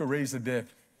to raise the dead.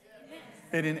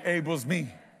 It enables me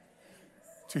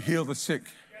to heal the sick.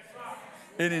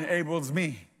 It enables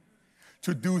me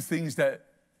to do things that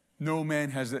no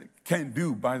man can't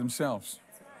do by themselves.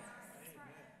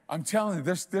 I'm telling you,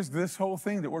 this whole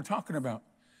thing that we're talking about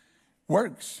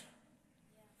works.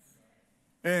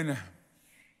 And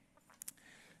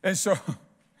so,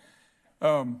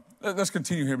 let's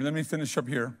continue here. Let me finish up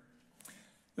here.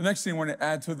 The next thing I want to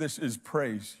add to this is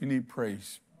praise. You need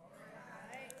praise.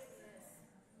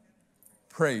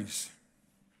 Praise.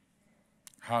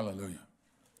 Hallelujah.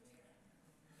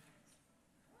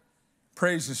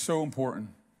 Praise is so important.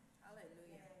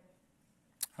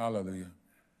 Hallelujah.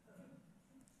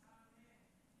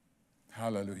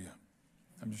 Hallelujah.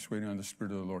 I'm just waiting on the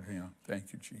Spirit of the Lord. Hang on.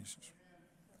 Thank you, Jesus.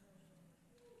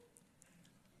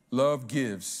 Love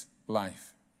gives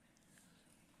life.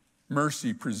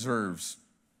 Mercy preserves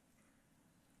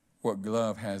what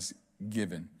love has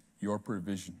given, your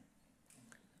provision.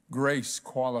 Grace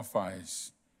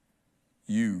qualifies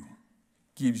you,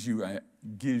 gives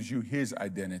you His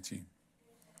identity.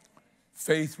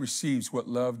 Faith receives what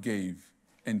love gave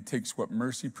and takes what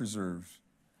mercy preserves,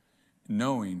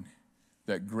 knowing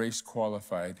that grace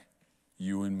qualified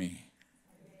you and me.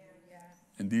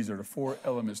 And these are the four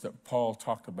elements that Paul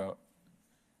talked about.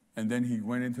 And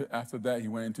then after that, he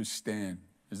went into stand.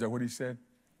 Is that what he said?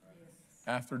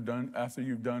 After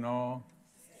you've done all,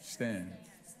 stand.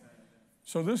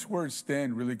 So this word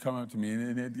stand really come up to me.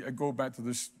 And I go back to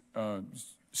this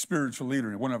spiritual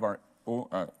leader, one of our,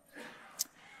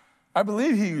 I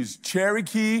believe he was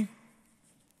Cherokee,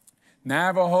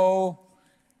 Navajo,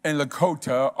 and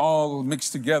Lakota all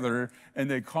mixed together. And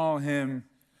they call him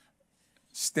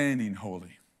Standing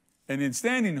Holy. And in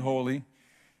Standing Holy,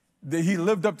 he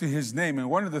lived up to his name. And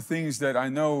one of the things that I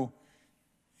know,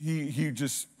 he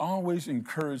just always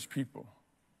encouraged people.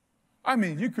 I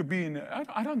mean, you could be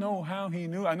I don't know how he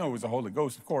knew. I know it was the Holy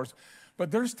Ghost, of course. But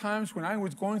there's times when I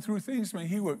was going through things, man,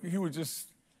 he would just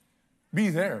be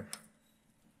there.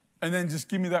 And then just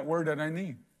give me that word that I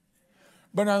need.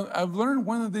 But I've learned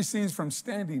one of these things from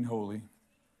Standing Holy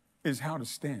is how to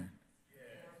stand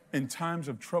in times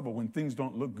of trouble when things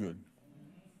don't look good.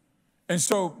 And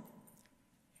so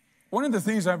one of the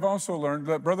things I've also learned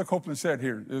that Brother Copeland said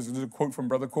here, there's a quote from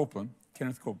Brother Copeland,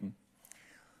 Kenneth Copeland.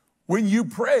 When you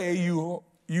pray, you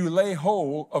lay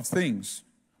hold of things.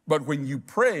 But when you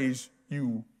praise,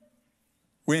 you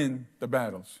win the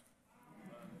battles.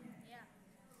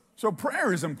 So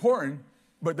prayer is important,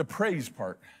 But the praise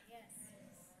part.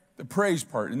 The praise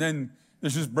part. And then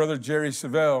this is Brother Jerry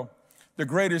Savelle. The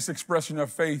greatest expression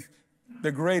of faith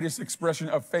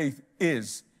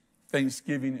is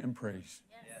thanksgiving and praise.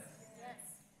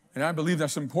 And I believe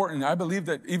that's important. I believe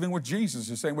that even with Jesus,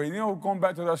 the same way. You know, going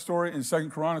back to that story in 2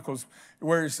 Chronicles,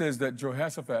 where it says that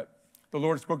Jehoshaphat, the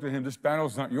Lord spoke to him, this battle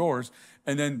is not yours.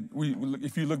 And then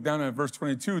if you look down at verse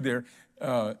 22 there,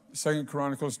 2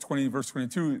 Chronicles 20, verse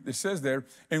 22, it says there,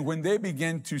 and when they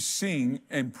began to sing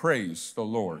and praise the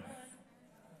Lord.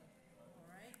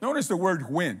 Notice the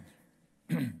word when.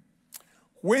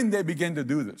 When they began to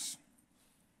do this,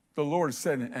 the Lord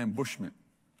sent an ambushment.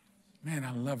 Man,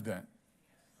 I love that.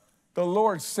 The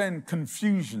Lord sent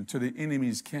confusion to the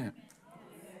enemy's camp.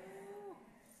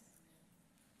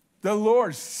 The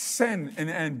Lord sent an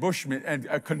ambushment and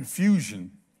a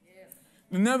confusion.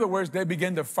 In other words, they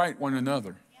began to fight one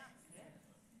another.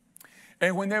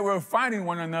 And when they were fighting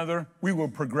one another, we were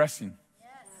progressing.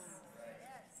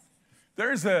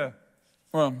 There's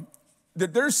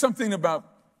something about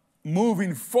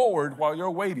moving forward while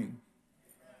you're waiting.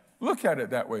 Look at it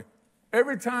that way.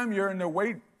 Every time you're in the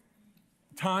wait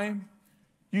time,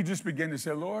 you just begin to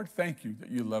say, Lord, thank you that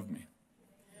you love me.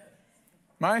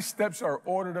 My steps are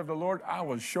ordered of the Lord. I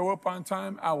will show up on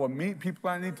time. I will meet people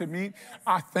I need to meet.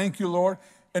 I thank you, Lord.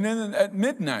 And then at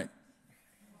midnight.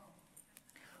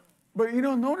 But, you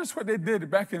know, notice what they did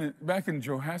back in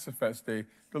Jehoshaphat's day.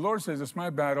 The Lord says, it's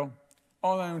my battle.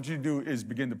 All I want you to do is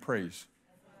begin to praise.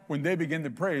 When they begin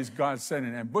to praise, God sent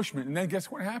an ambushment. And then guess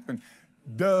what happened?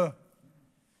 The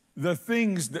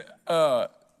things, the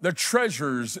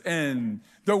treasures and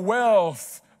the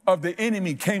wealth of the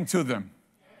enemy came to them.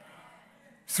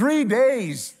 3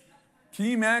 days. Can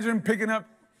you imagine picking up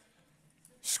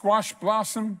squash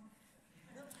blossom,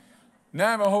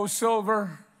 Navajo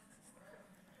silver,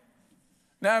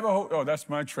 oh, that's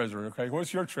my treasure, okay?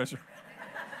 What's your treasure?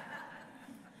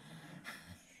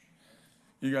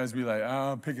 You guys be like,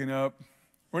 I'm picking up.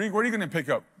 What are you going to pick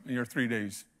up in your 3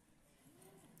 days?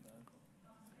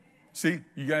 See,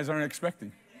 you guys aren't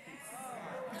expecting.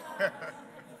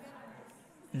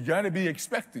 You got to be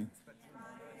expecting.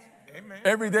 Amen.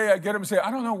 Every day I get them and say, I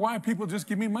don't know why people just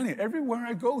give me money. Everywhere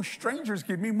I go, strangers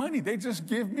give me money. They just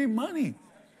give me money.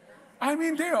 I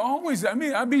mean, they're always,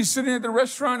 I'd be sitting at the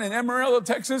restaurant in Amarillo,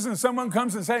 Texas, and someone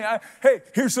comes and say, hey,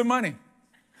 here's some money.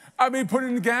 I'd be putting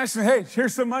in the gas and, hey,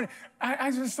 here's some money.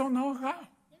 I just don't know how.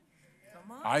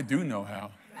 I do know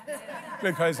how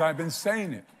because I've been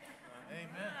saying it.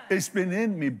 It's been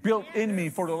in me, built in me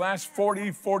for the last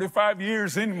 40, 45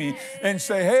 years in me, and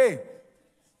say, hey,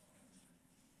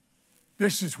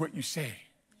 this is what you say.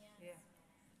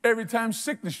 Every time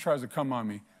sickness tries to come on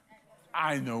me,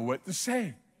 I know what to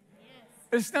say.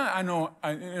 It's not,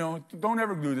 don't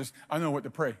ever do this. I know what to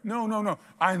pray. No.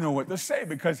 I know what to say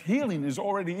because healing is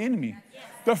already in me.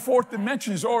 The fourth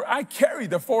dimension is already, I carry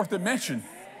the fourth dimension.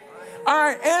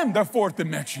 I am the fourth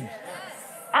dimension.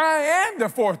 I am the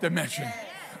fourth dimension.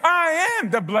 I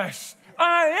am the blessed.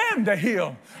 I am the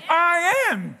healed. I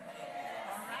am.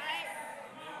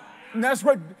 And that's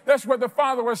what the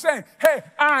Father was saying. Hey,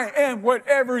 I am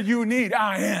whatever you need.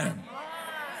 I am.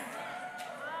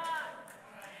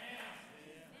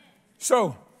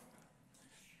 So,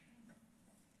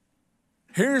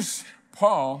 here's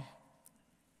Paul,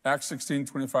 Acts 16,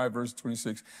 25, verse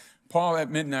 26. Paul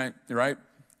at midnight, right,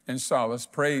 and Silas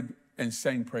prayed and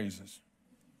sang praises.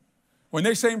 When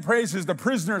they sang praises, the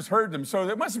prisoners heard them, so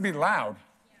it must be loud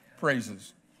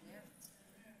praises.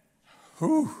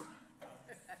 Whew.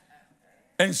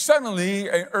 And suddenly,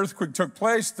 an earthquake took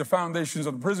place. The foundations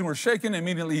of the prison were shaken.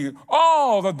 Immediately,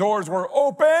 all the doors were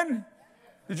open.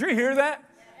 Did you hear that?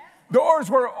 Doors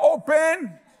were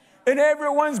open, and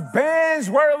everyone's bands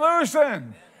were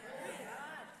loosened.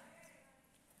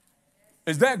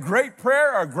 Is that great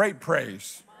prayer or great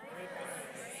praise?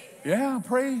 Yeah,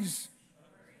 praise.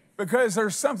 Because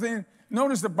there's something,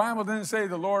 notice the Bible didn't say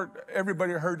the Lord,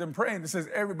 everybody heard them praying. It says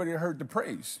everybody heard the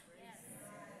praise.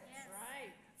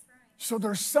 So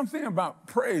there's something about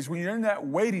praise. When you're in that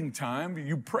waiting time,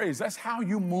 you praise. That's how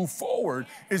you move forward,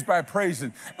 is by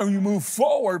praising. And you move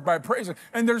forward by praising.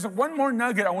 And there's one more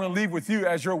nugget I want to leave with you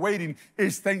as you're waiting,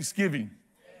 is thanksgiving.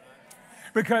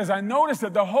 Because I noticed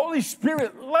that the Holy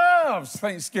Spirit loves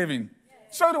thanksgiving.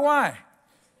 So do I.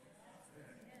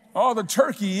 Oh, the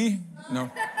turkey. No.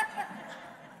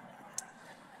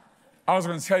 I was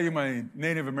going to tell you my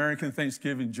Native American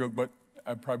Thanksgiving joke, but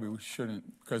I probably shouldn't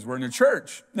because we're in a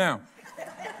church. Now,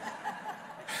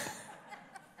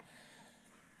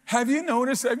 have you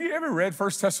ever read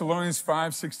 1 Thessalonians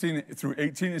 5, 16 through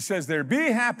 18? It says there,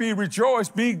 be happy, rejoice,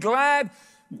 be glad.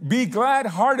 Be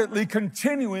glad-heartedly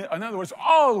continuing, in other words,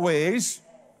 always,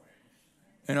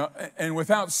 and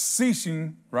without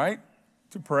ceasing, right,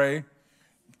 to pray.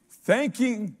 Thank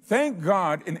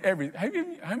God in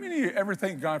everything. How many of you ever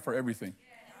thank God for everything?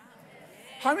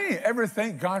 How many of you ever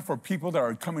thank God for people that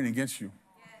are coming against you?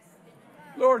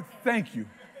 Lord, thank you.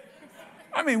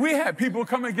 I mean, we had people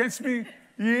come against me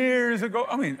years ago.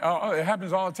 I mean, it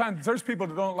happens all the time. There's people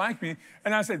that don't like me,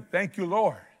 and I said, thank you,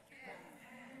 Lord.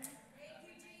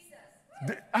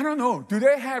 I don't know. Do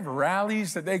they have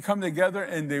rallies that they come together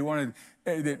and they want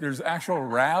to, there's actual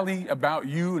rally about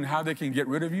you and how they can get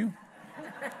rid of you?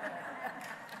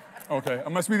 Okay, I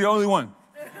must be the only one.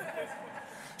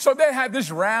 So they had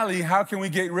this rally, how can we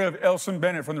get rid of Ellson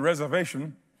Bennett from the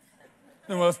reservation?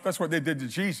 And well, that's what they did to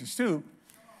Jesus too.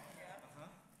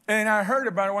 And I heard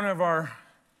about it. One of our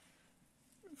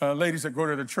ladies that go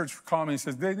to the church called me and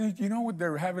says, you know what,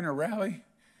 they're having a rally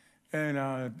and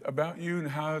about you and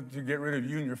how to get rid of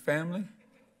you and your family.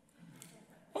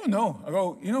 Oh, no. I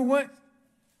go, you know what?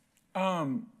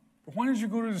 Why don't you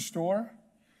go to the store,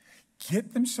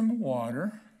 get them some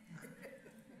water,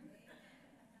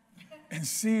 and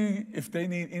see if they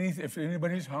need anything, if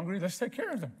anybody's hungry, let's take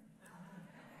care of them.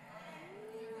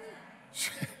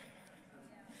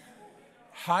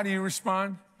 How do you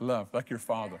respond? Love, like your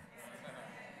father.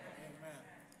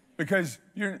 Because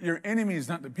your enemy is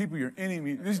not the people, your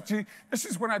enemy. This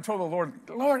is when I told the Lord,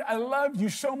 Lord, I love you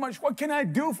so much. What can I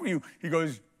do for you? He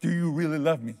goes, do you really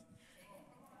love me?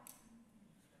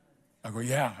 I go,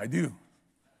 yeah, I do.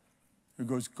 He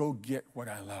goes, go get what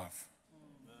I love.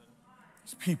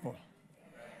 It's people.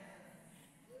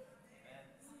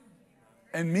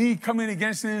 And me coming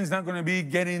against him is not going to be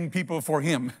getting people for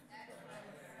him.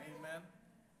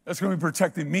 That's going to be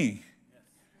protecting me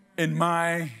in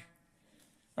my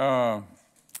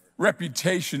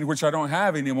reputation, which I don't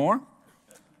have anymore.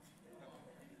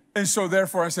 And so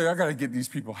therefore I said, I got to get these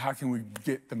people. How can we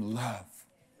get them love?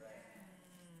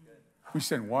 We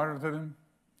send water to them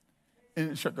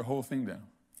and it shut the whole thing down.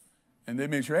 And they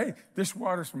made sure, hey, this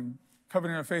water's from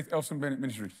Covenant of Faith, Ellson Bennett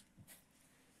Ministries.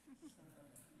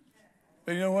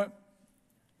 But you know what?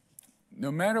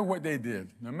 No matter what they did,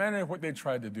 no matter what they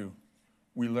tried to do,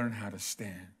 we learn how to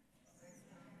stand.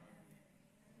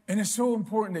 And it's so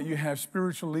important that you have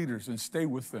spiritual leaders and stay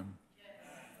with them.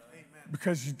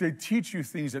 Because they teach you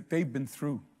things that they've been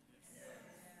through.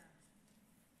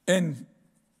 And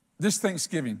this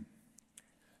Thanksgiving,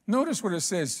 notice what it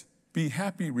says, be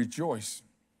happy, rejoice,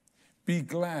 be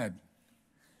glad,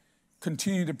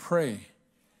 continue to pray,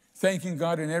 thanking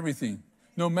God in everything,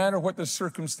 no matter what the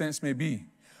circumstance may be.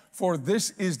 For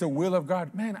this is the will of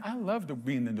God. Man, I love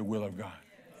being in the will of God.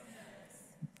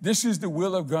 This is the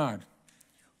will of God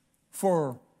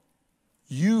for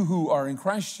you who are in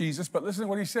Christ Jesus. But listen to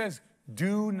what he says.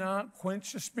 Do not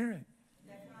quench the spirit.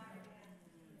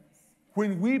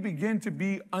 When we begin to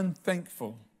be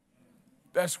unthankful,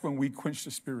 that's when we quench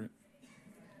the spirit.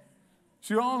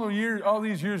 See, all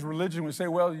these years, religion would say,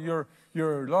 well, your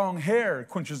long hair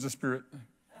quenches the spirit.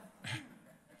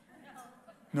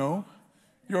 No.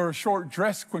 Your short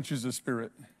dress quenches the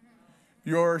spirit.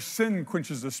 Your sin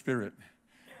quenches the spirit.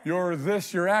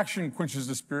 Your action quenches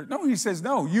the spirit. No, he says,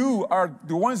 no, you are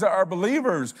the ones that are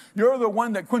believers. You're the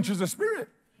one that quenches the spirit.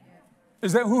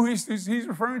 Is that who he's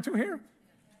referring to here?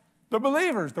 The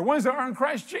believers, the ones that are in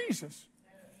Christ Jesus.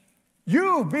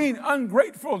 You being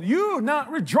ungrateful, you not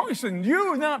rejoicing,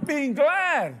 you not being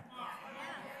glad.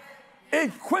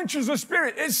 It quenches the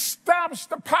spirit. It stops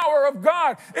the power of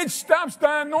God. It stops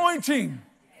the anointing.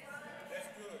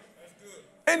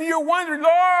 And you wonder,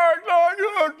 Lord,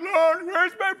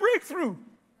 where's my breakthrough?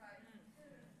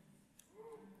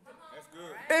 That's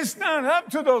good. It's not up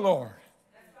to the Lord.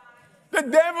 The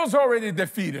devil's already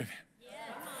defeated.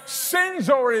 Sin's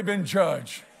already been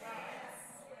judged.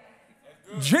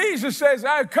 Jesus says,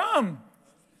 I come.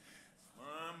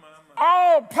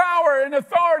 All power and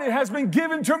authority has been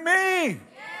given to me.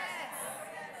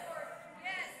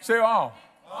 Say all.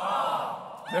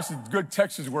 That's a good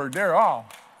Texas word there, all.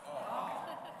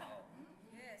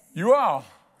 You all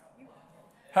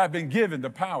have been given the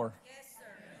power.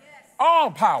 All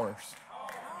powers.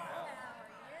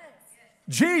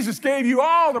 Jesus gave you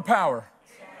all the power.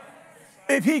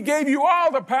 If he gave you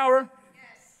all the power,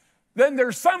 then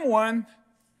there's someone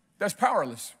that's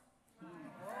powerless.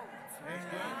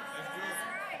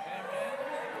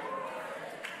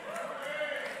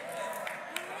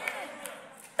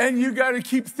 And you got to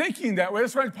keep thinking that way.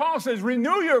 That's why Paul says,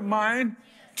 renew your mind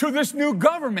to this new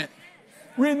government.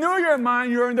 Renew your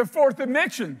mind. You're in the fourth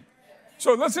dimension.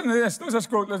 So listen to this.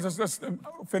 Let's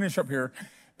finish up here.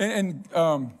 And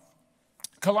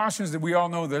Colossians, that we all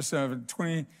know this,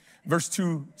 20, verse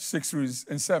 2, 6 through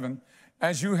and 7.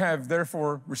 As you have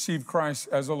therefore received Christ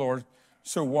as the Lord,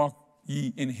 so walk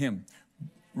ye in him,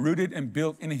 rooted and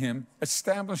built in him,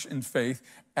 established in faith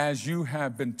as you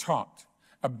have been taught,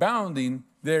 abounding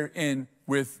therein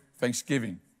with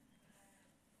thanksgiving.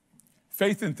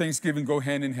 Faith and thanksgiving go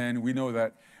hand in hand. We know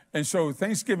that. And so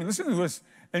thanksgiving, listen to this.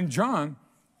 In John,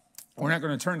 we're not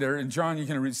going to turn there. In John, you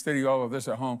can study all of this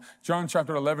at home. John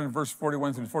chapter 11, verse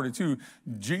 41 through 42,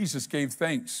 Jesus gave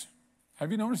thanks.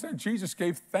 Have you noticed that? Jesus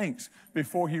gave thanks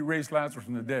before he raised Lazarus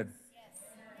from the dead.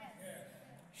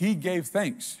 He gave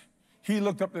thanks. He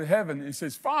looked up to heaven and he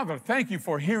says, Father, thank you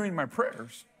for hearing my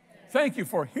prayers. Thank you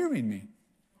for hearing me.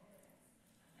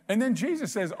 And then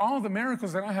Jesus says, all the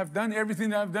miracles that I have done, everything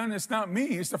that I've done, it's not me,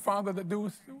 it's the Father that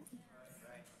doeth.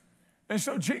 And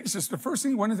so Jesus, the first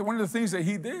thing, one of the things that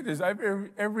he did is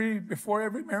before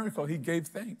every miracle, he gave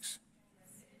thanks.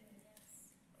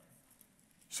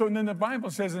 So then the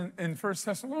Bible says in 1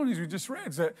 Thessalonians, we just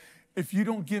read, that if you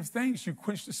don't give thanks, you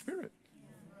quench the Spirit.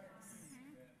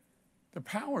 The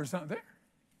power is not there.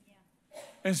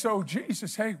 And so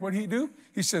Jesus, hey, what did he do?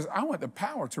 He says, I want the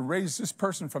power to raise this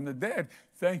person from the dead.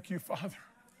 Thank you, Father.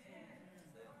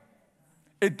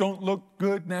 It don't look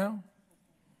good now.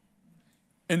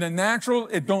 In the natural,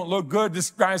 it don't look good. This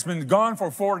guy's been gone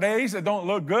for 4 days. It don't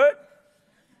look good.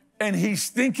 And he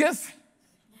stinketh.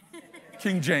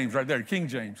 King James right there, King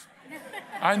James.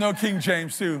 I know King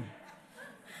James too.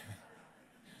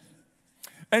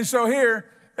 And so here,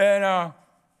 and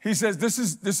he says,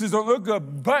 this don't look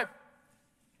good, but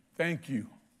thank you,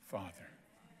 Father.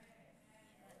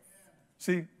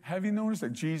 See, have you noticed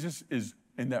that Jesus is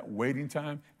in that waiting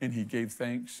time and he gave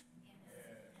thanks?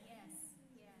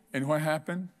 And what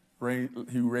happened?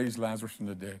 He raised Lazarus from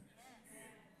the dead.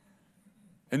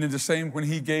 And then the same when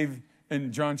he gave,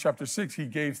 in John chapter 6, he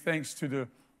gave thanks to the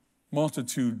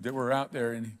multitude that were out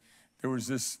there. And there was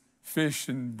this fish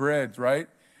and bread, right?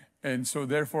 And so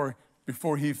therefore,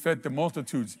 before he fed the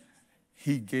multitudes,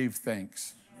 he gave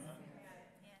thanks.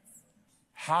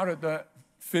 How did the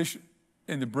fish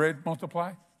and the bread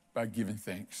multiply? By giving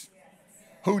thanks.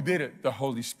 Who did it? The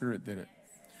Holy Spirit did it.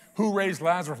 Who raised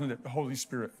Lazarus from the dead? The Holy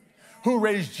Spirit. Who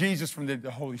raised Jesus from the dead?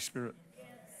 The Holy Spirit.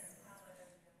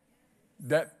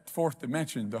 That fourth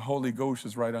dimension, the Holy Ghost,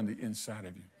 is right on the inside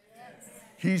of you.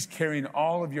 He's carrying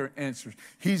all of your answers.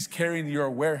 He's carrying your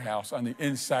warehouse on the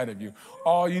inside of you.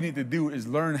 All you need to do is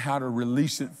learn how to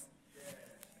release it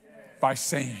by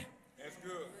saying.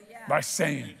 By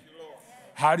saying.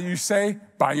 How do you say?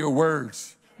 By your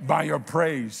words, by your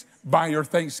praise, by your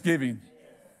thanksgiving.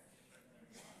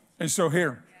 And so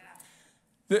here,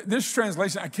 this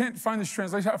translation, I can't find this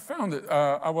translation. I found it.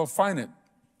 I will find it.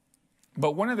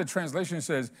 But one of the translations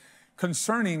says,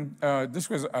 concerning, I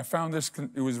found this,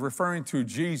 it was referring to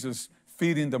Jesus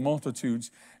feeding the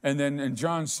multitudes. And then in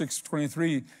John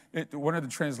 6:23, one of the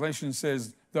translations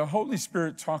says, the Holy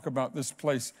Spirit talk about this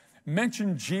place,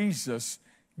 mention Jesus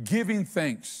giving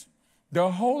thanks.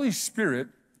 The Holy Spirit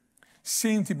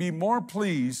seemed to be more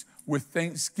pleased with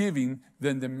thanksgiving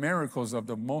than the miracles of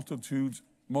the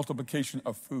multiplication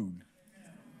of food.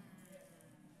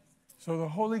 So the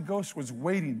Holy Ghost was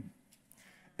waiting,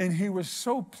 and he was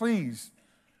so pleased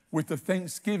with the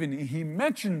thanksgiving. He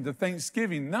mentioned the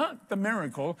thanksgiving, not the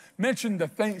miracle, mentioned the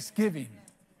thanksgiving.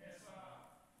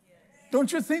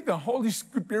 Don't you think the Holy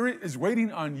Spirit is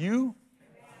waiting on you?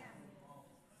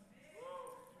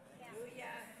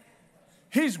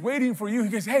 He's waiting for you. He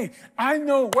goes, hey, I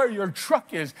know where your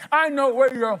truck is. I know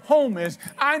where your home is.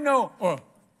 I know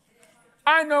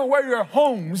where your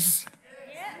homes,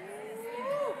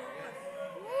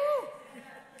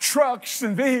 trucks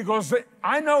and vehicles,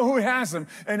 I know who has them.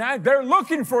 And they're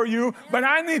looking for you, but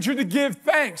I need you to give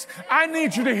thanks. I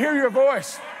need you to hear your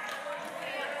voice.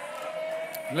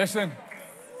 Listen,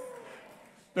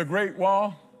 the great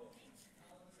wall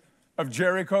of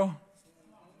Jericho.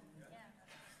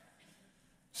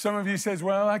 Some of you says,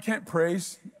 well, I can't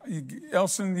praise.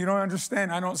 Ellson, you don't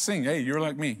understand. I don't sing. Hey, you're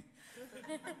like me.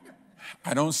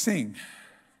 I don't sing.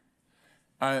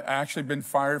 I actually been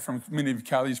fired from many of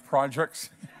Callie's projects.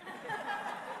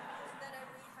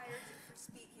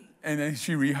 And then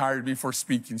she rehired me for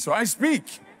speaking. So I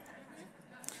speak.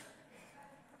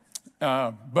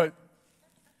 But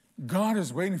God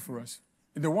is waiting for us.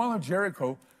 In the wall of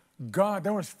Jericho,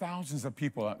 there was thousands of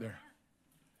people out there.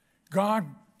 God,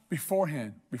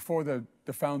 beforehand, before the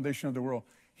foundation of the world,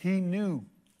 he knew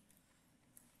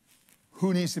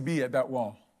who needs to be at that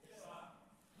wall.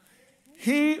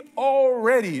 He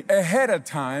already, ahead of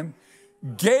time,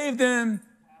 gave them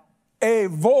a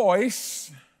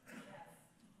voice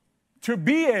to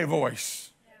be a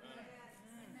voice.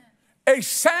 a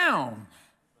sound.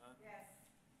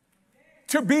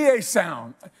 To be a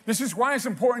sound. This is why it's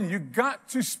important. You got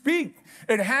to speak.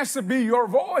 It has to be your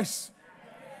voice.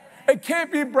 It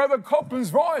can't be Brother Copeland's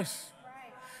voice.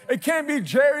 It can't be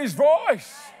Jerry's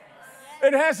voice.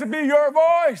 It has to be your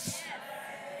voice.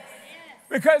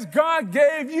 Because God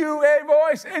gave you a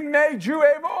voice and made you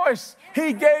a voice.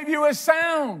 He gave you a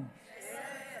sound.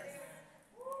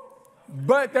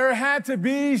 But there had to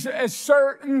be a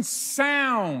certain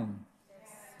sound.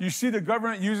 You see the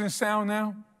government using sound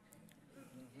now?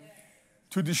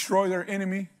 To destroy their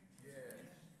enemy,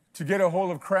 to get a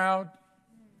hold of crowd.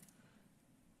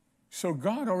 So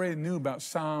God already knew about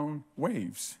sound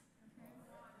waves.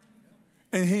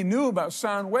 And he knew about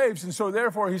sound waves. And so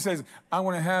therefore he says, I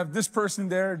want to have this person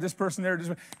there, this person there. This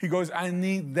person. He goes, I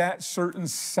need that certain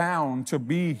sound to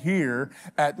be here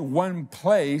at one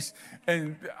place.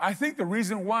 And I think the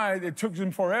reason why it took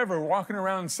him forever walking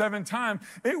around 7 times,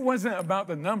 it wasn't about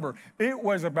the number. It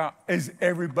was about, is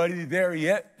everybody there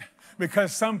yet?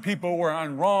 Because some people were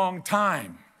on wrong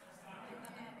time.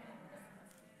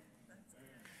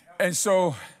 And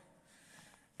so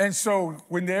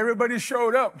when everybody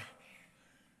showed up,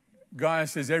 God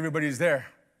says, everybody's there.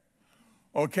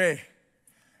 Okay.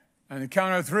 On the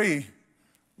count of 3,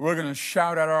 we're going to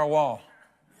shout at our wall.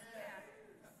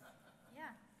 Yeah.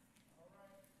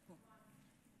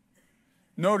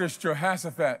 Notice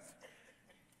Jehoshaphat.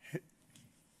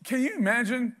 Can you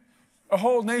imagine a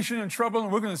whole nation in trouble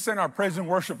and we're going to send our praise and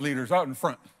worship leaders out in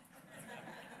front?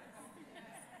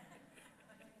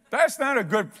 That's not a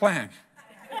good plan.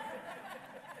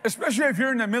 Especially if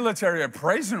you're in the military, a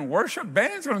praise and worship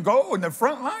band's going to go in the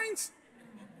front lines.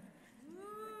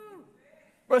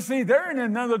 But see, they're in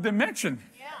another dimension.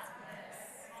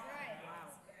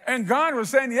 And God was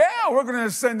saying, yeah, we're going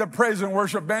to send the praise and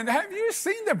worship band. Have you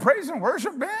seen the praise and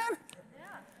worship band?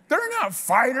 They're not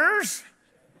fighters.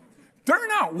 They're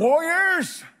not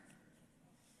warriors.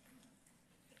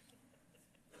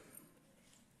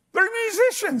 They're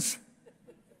musicians.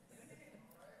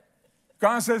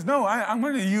 God says, no, I'm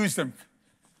going to use them.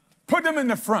 Put them in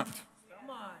the front. Come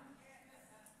on.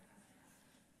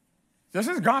 This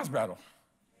is God's battle.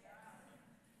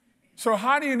 So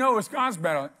how do you know it's God's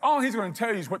battle? All he's going to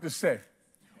tell you is what to say,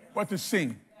 what to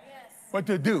sing, what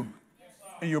to do.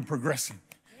 And you're progressing,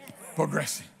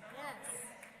 progressing.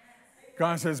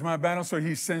 God says, my battle. So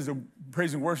he sends the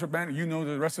praise and worship band. You know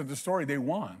the rest of the story. They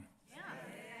won.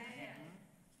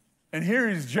 And here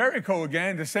is Jericho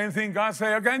again. The same thing God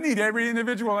said, okay, I need every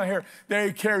individual out here.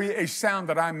 They carry a sound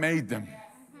that I made them.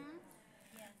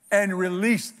 And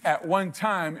released at one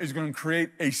time is going to create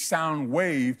a sound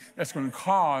wave that's going to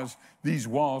cause these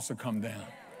walls to come down.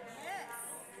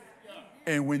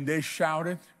 And when they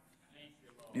shouted,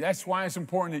 that's why it's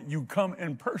important that you come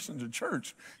in person to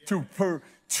church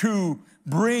to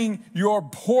bring your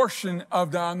portion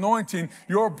of the anointing,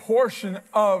 your portion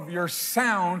of your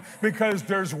sound, because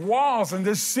there's walls in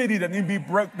this city that need to be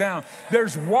broke down.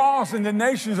 There's walls in the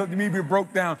nations that need to be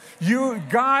broke down.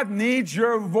 God needs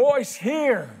your voice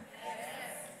here.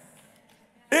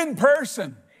 In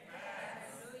person.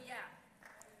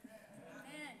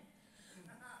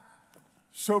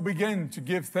 So begin to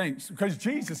give thanks, because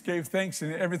Jesus gave thanks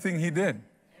in everything he did.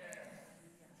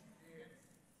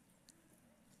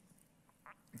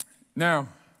 Now,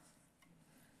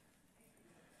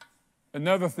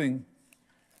 another thing,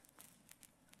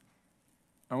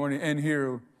 I want to end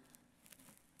here.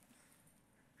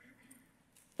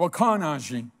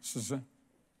 Wakanaji,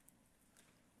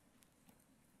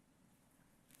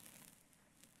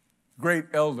 great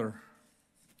elder,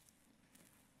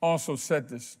 also said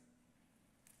this.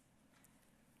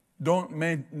 Don't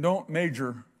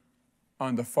major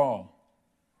on the fall.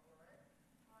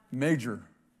 Major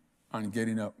on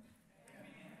getting up.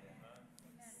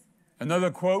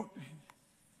 Another quote.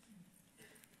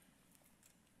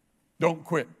 Don't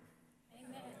quit.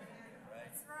 Amen.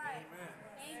 That's right.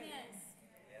 Amen.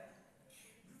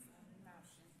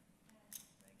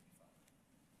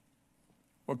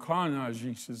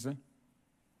 Wakanaji says,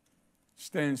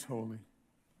 stands holy.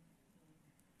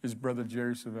 His brother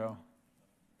Jerry Savelle.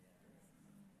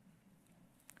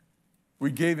 We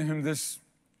gave him this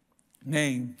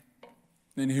name,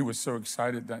 and he was so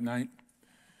excited that night.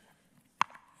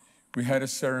 We had a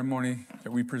ceremony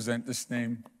that we present this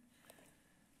name.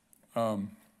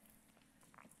 And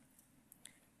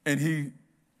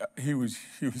he was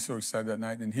so excited that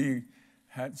night, and he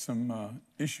had some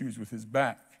issues with his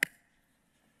back.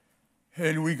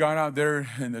 And we got out there,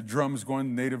 and the drums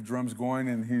going, native drums going,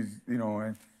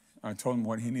 and I told him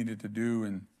what he needed to do,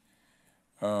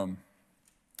 and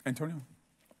Antonio,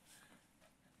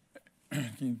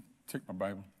 can you take my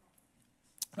Bible?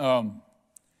 And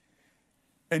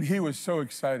he was so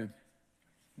excited.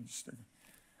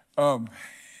 Um,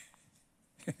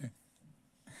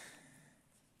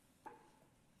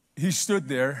 he stood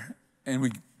there, and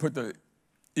we put the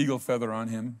eagle feather on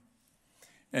him,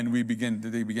 and they began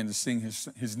to sing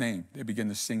his name. They began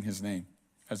to sing his name.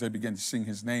 As they began to sing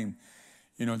his name,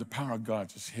 you know, the power of God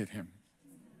just hit him.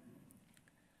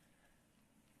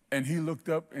 And he looked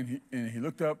up, and he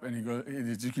looked up, and he goes,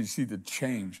 and you can see the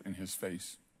change in his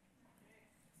face.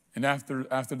 And after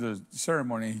the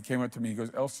ceremony, he came up to me. He goes,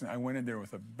 Ellson, I went in there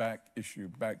with a back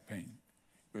pain,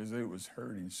 because it was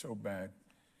hurting so bad.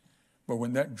 But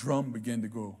when that drum began to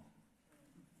go,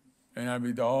 and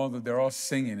they're all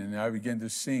singing, and I began to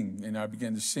sing, and I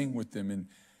began to sing with them, and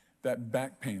that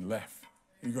back pain left.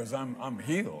 He goes, I'm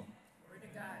healed.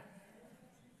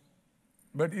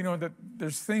 But you know that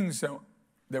there's things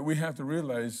that we have to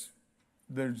realize.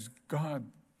 There's God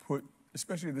put,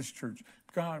 especially this church,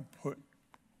 God put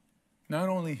not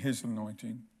only his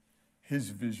anointing, his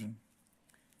vision,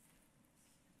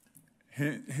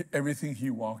 everything he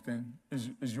walked in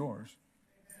is yours.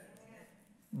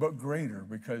 But greater,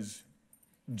 because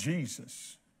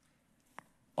Jesus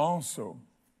also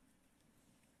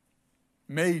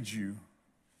made you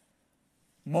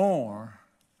more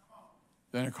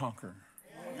than a conqueror.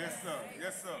 Yes, sir.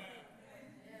 Yes, sir.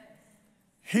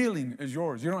 Healing is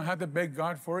yours. You don't have to beg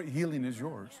God for it. Healing is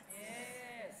yours.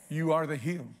 You are the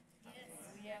healed.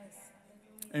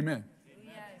 Amen.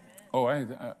 Oh,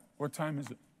 what time is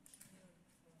it?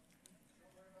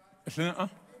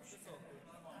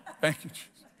 Thank you, Jesus.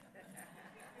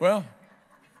 Well,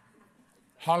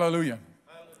 hallelujah.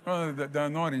 Well, the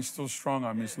anointing is still strong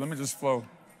on me, so let me just flow.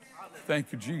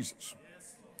 Thank you, Jesus.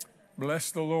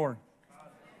 Bless the Lord.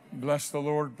 Bless the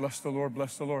Lord. Bless the Lord.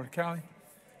 Bless the Lord. Callie,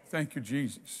 thank you,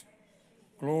 Jesus.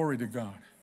 Glory to God.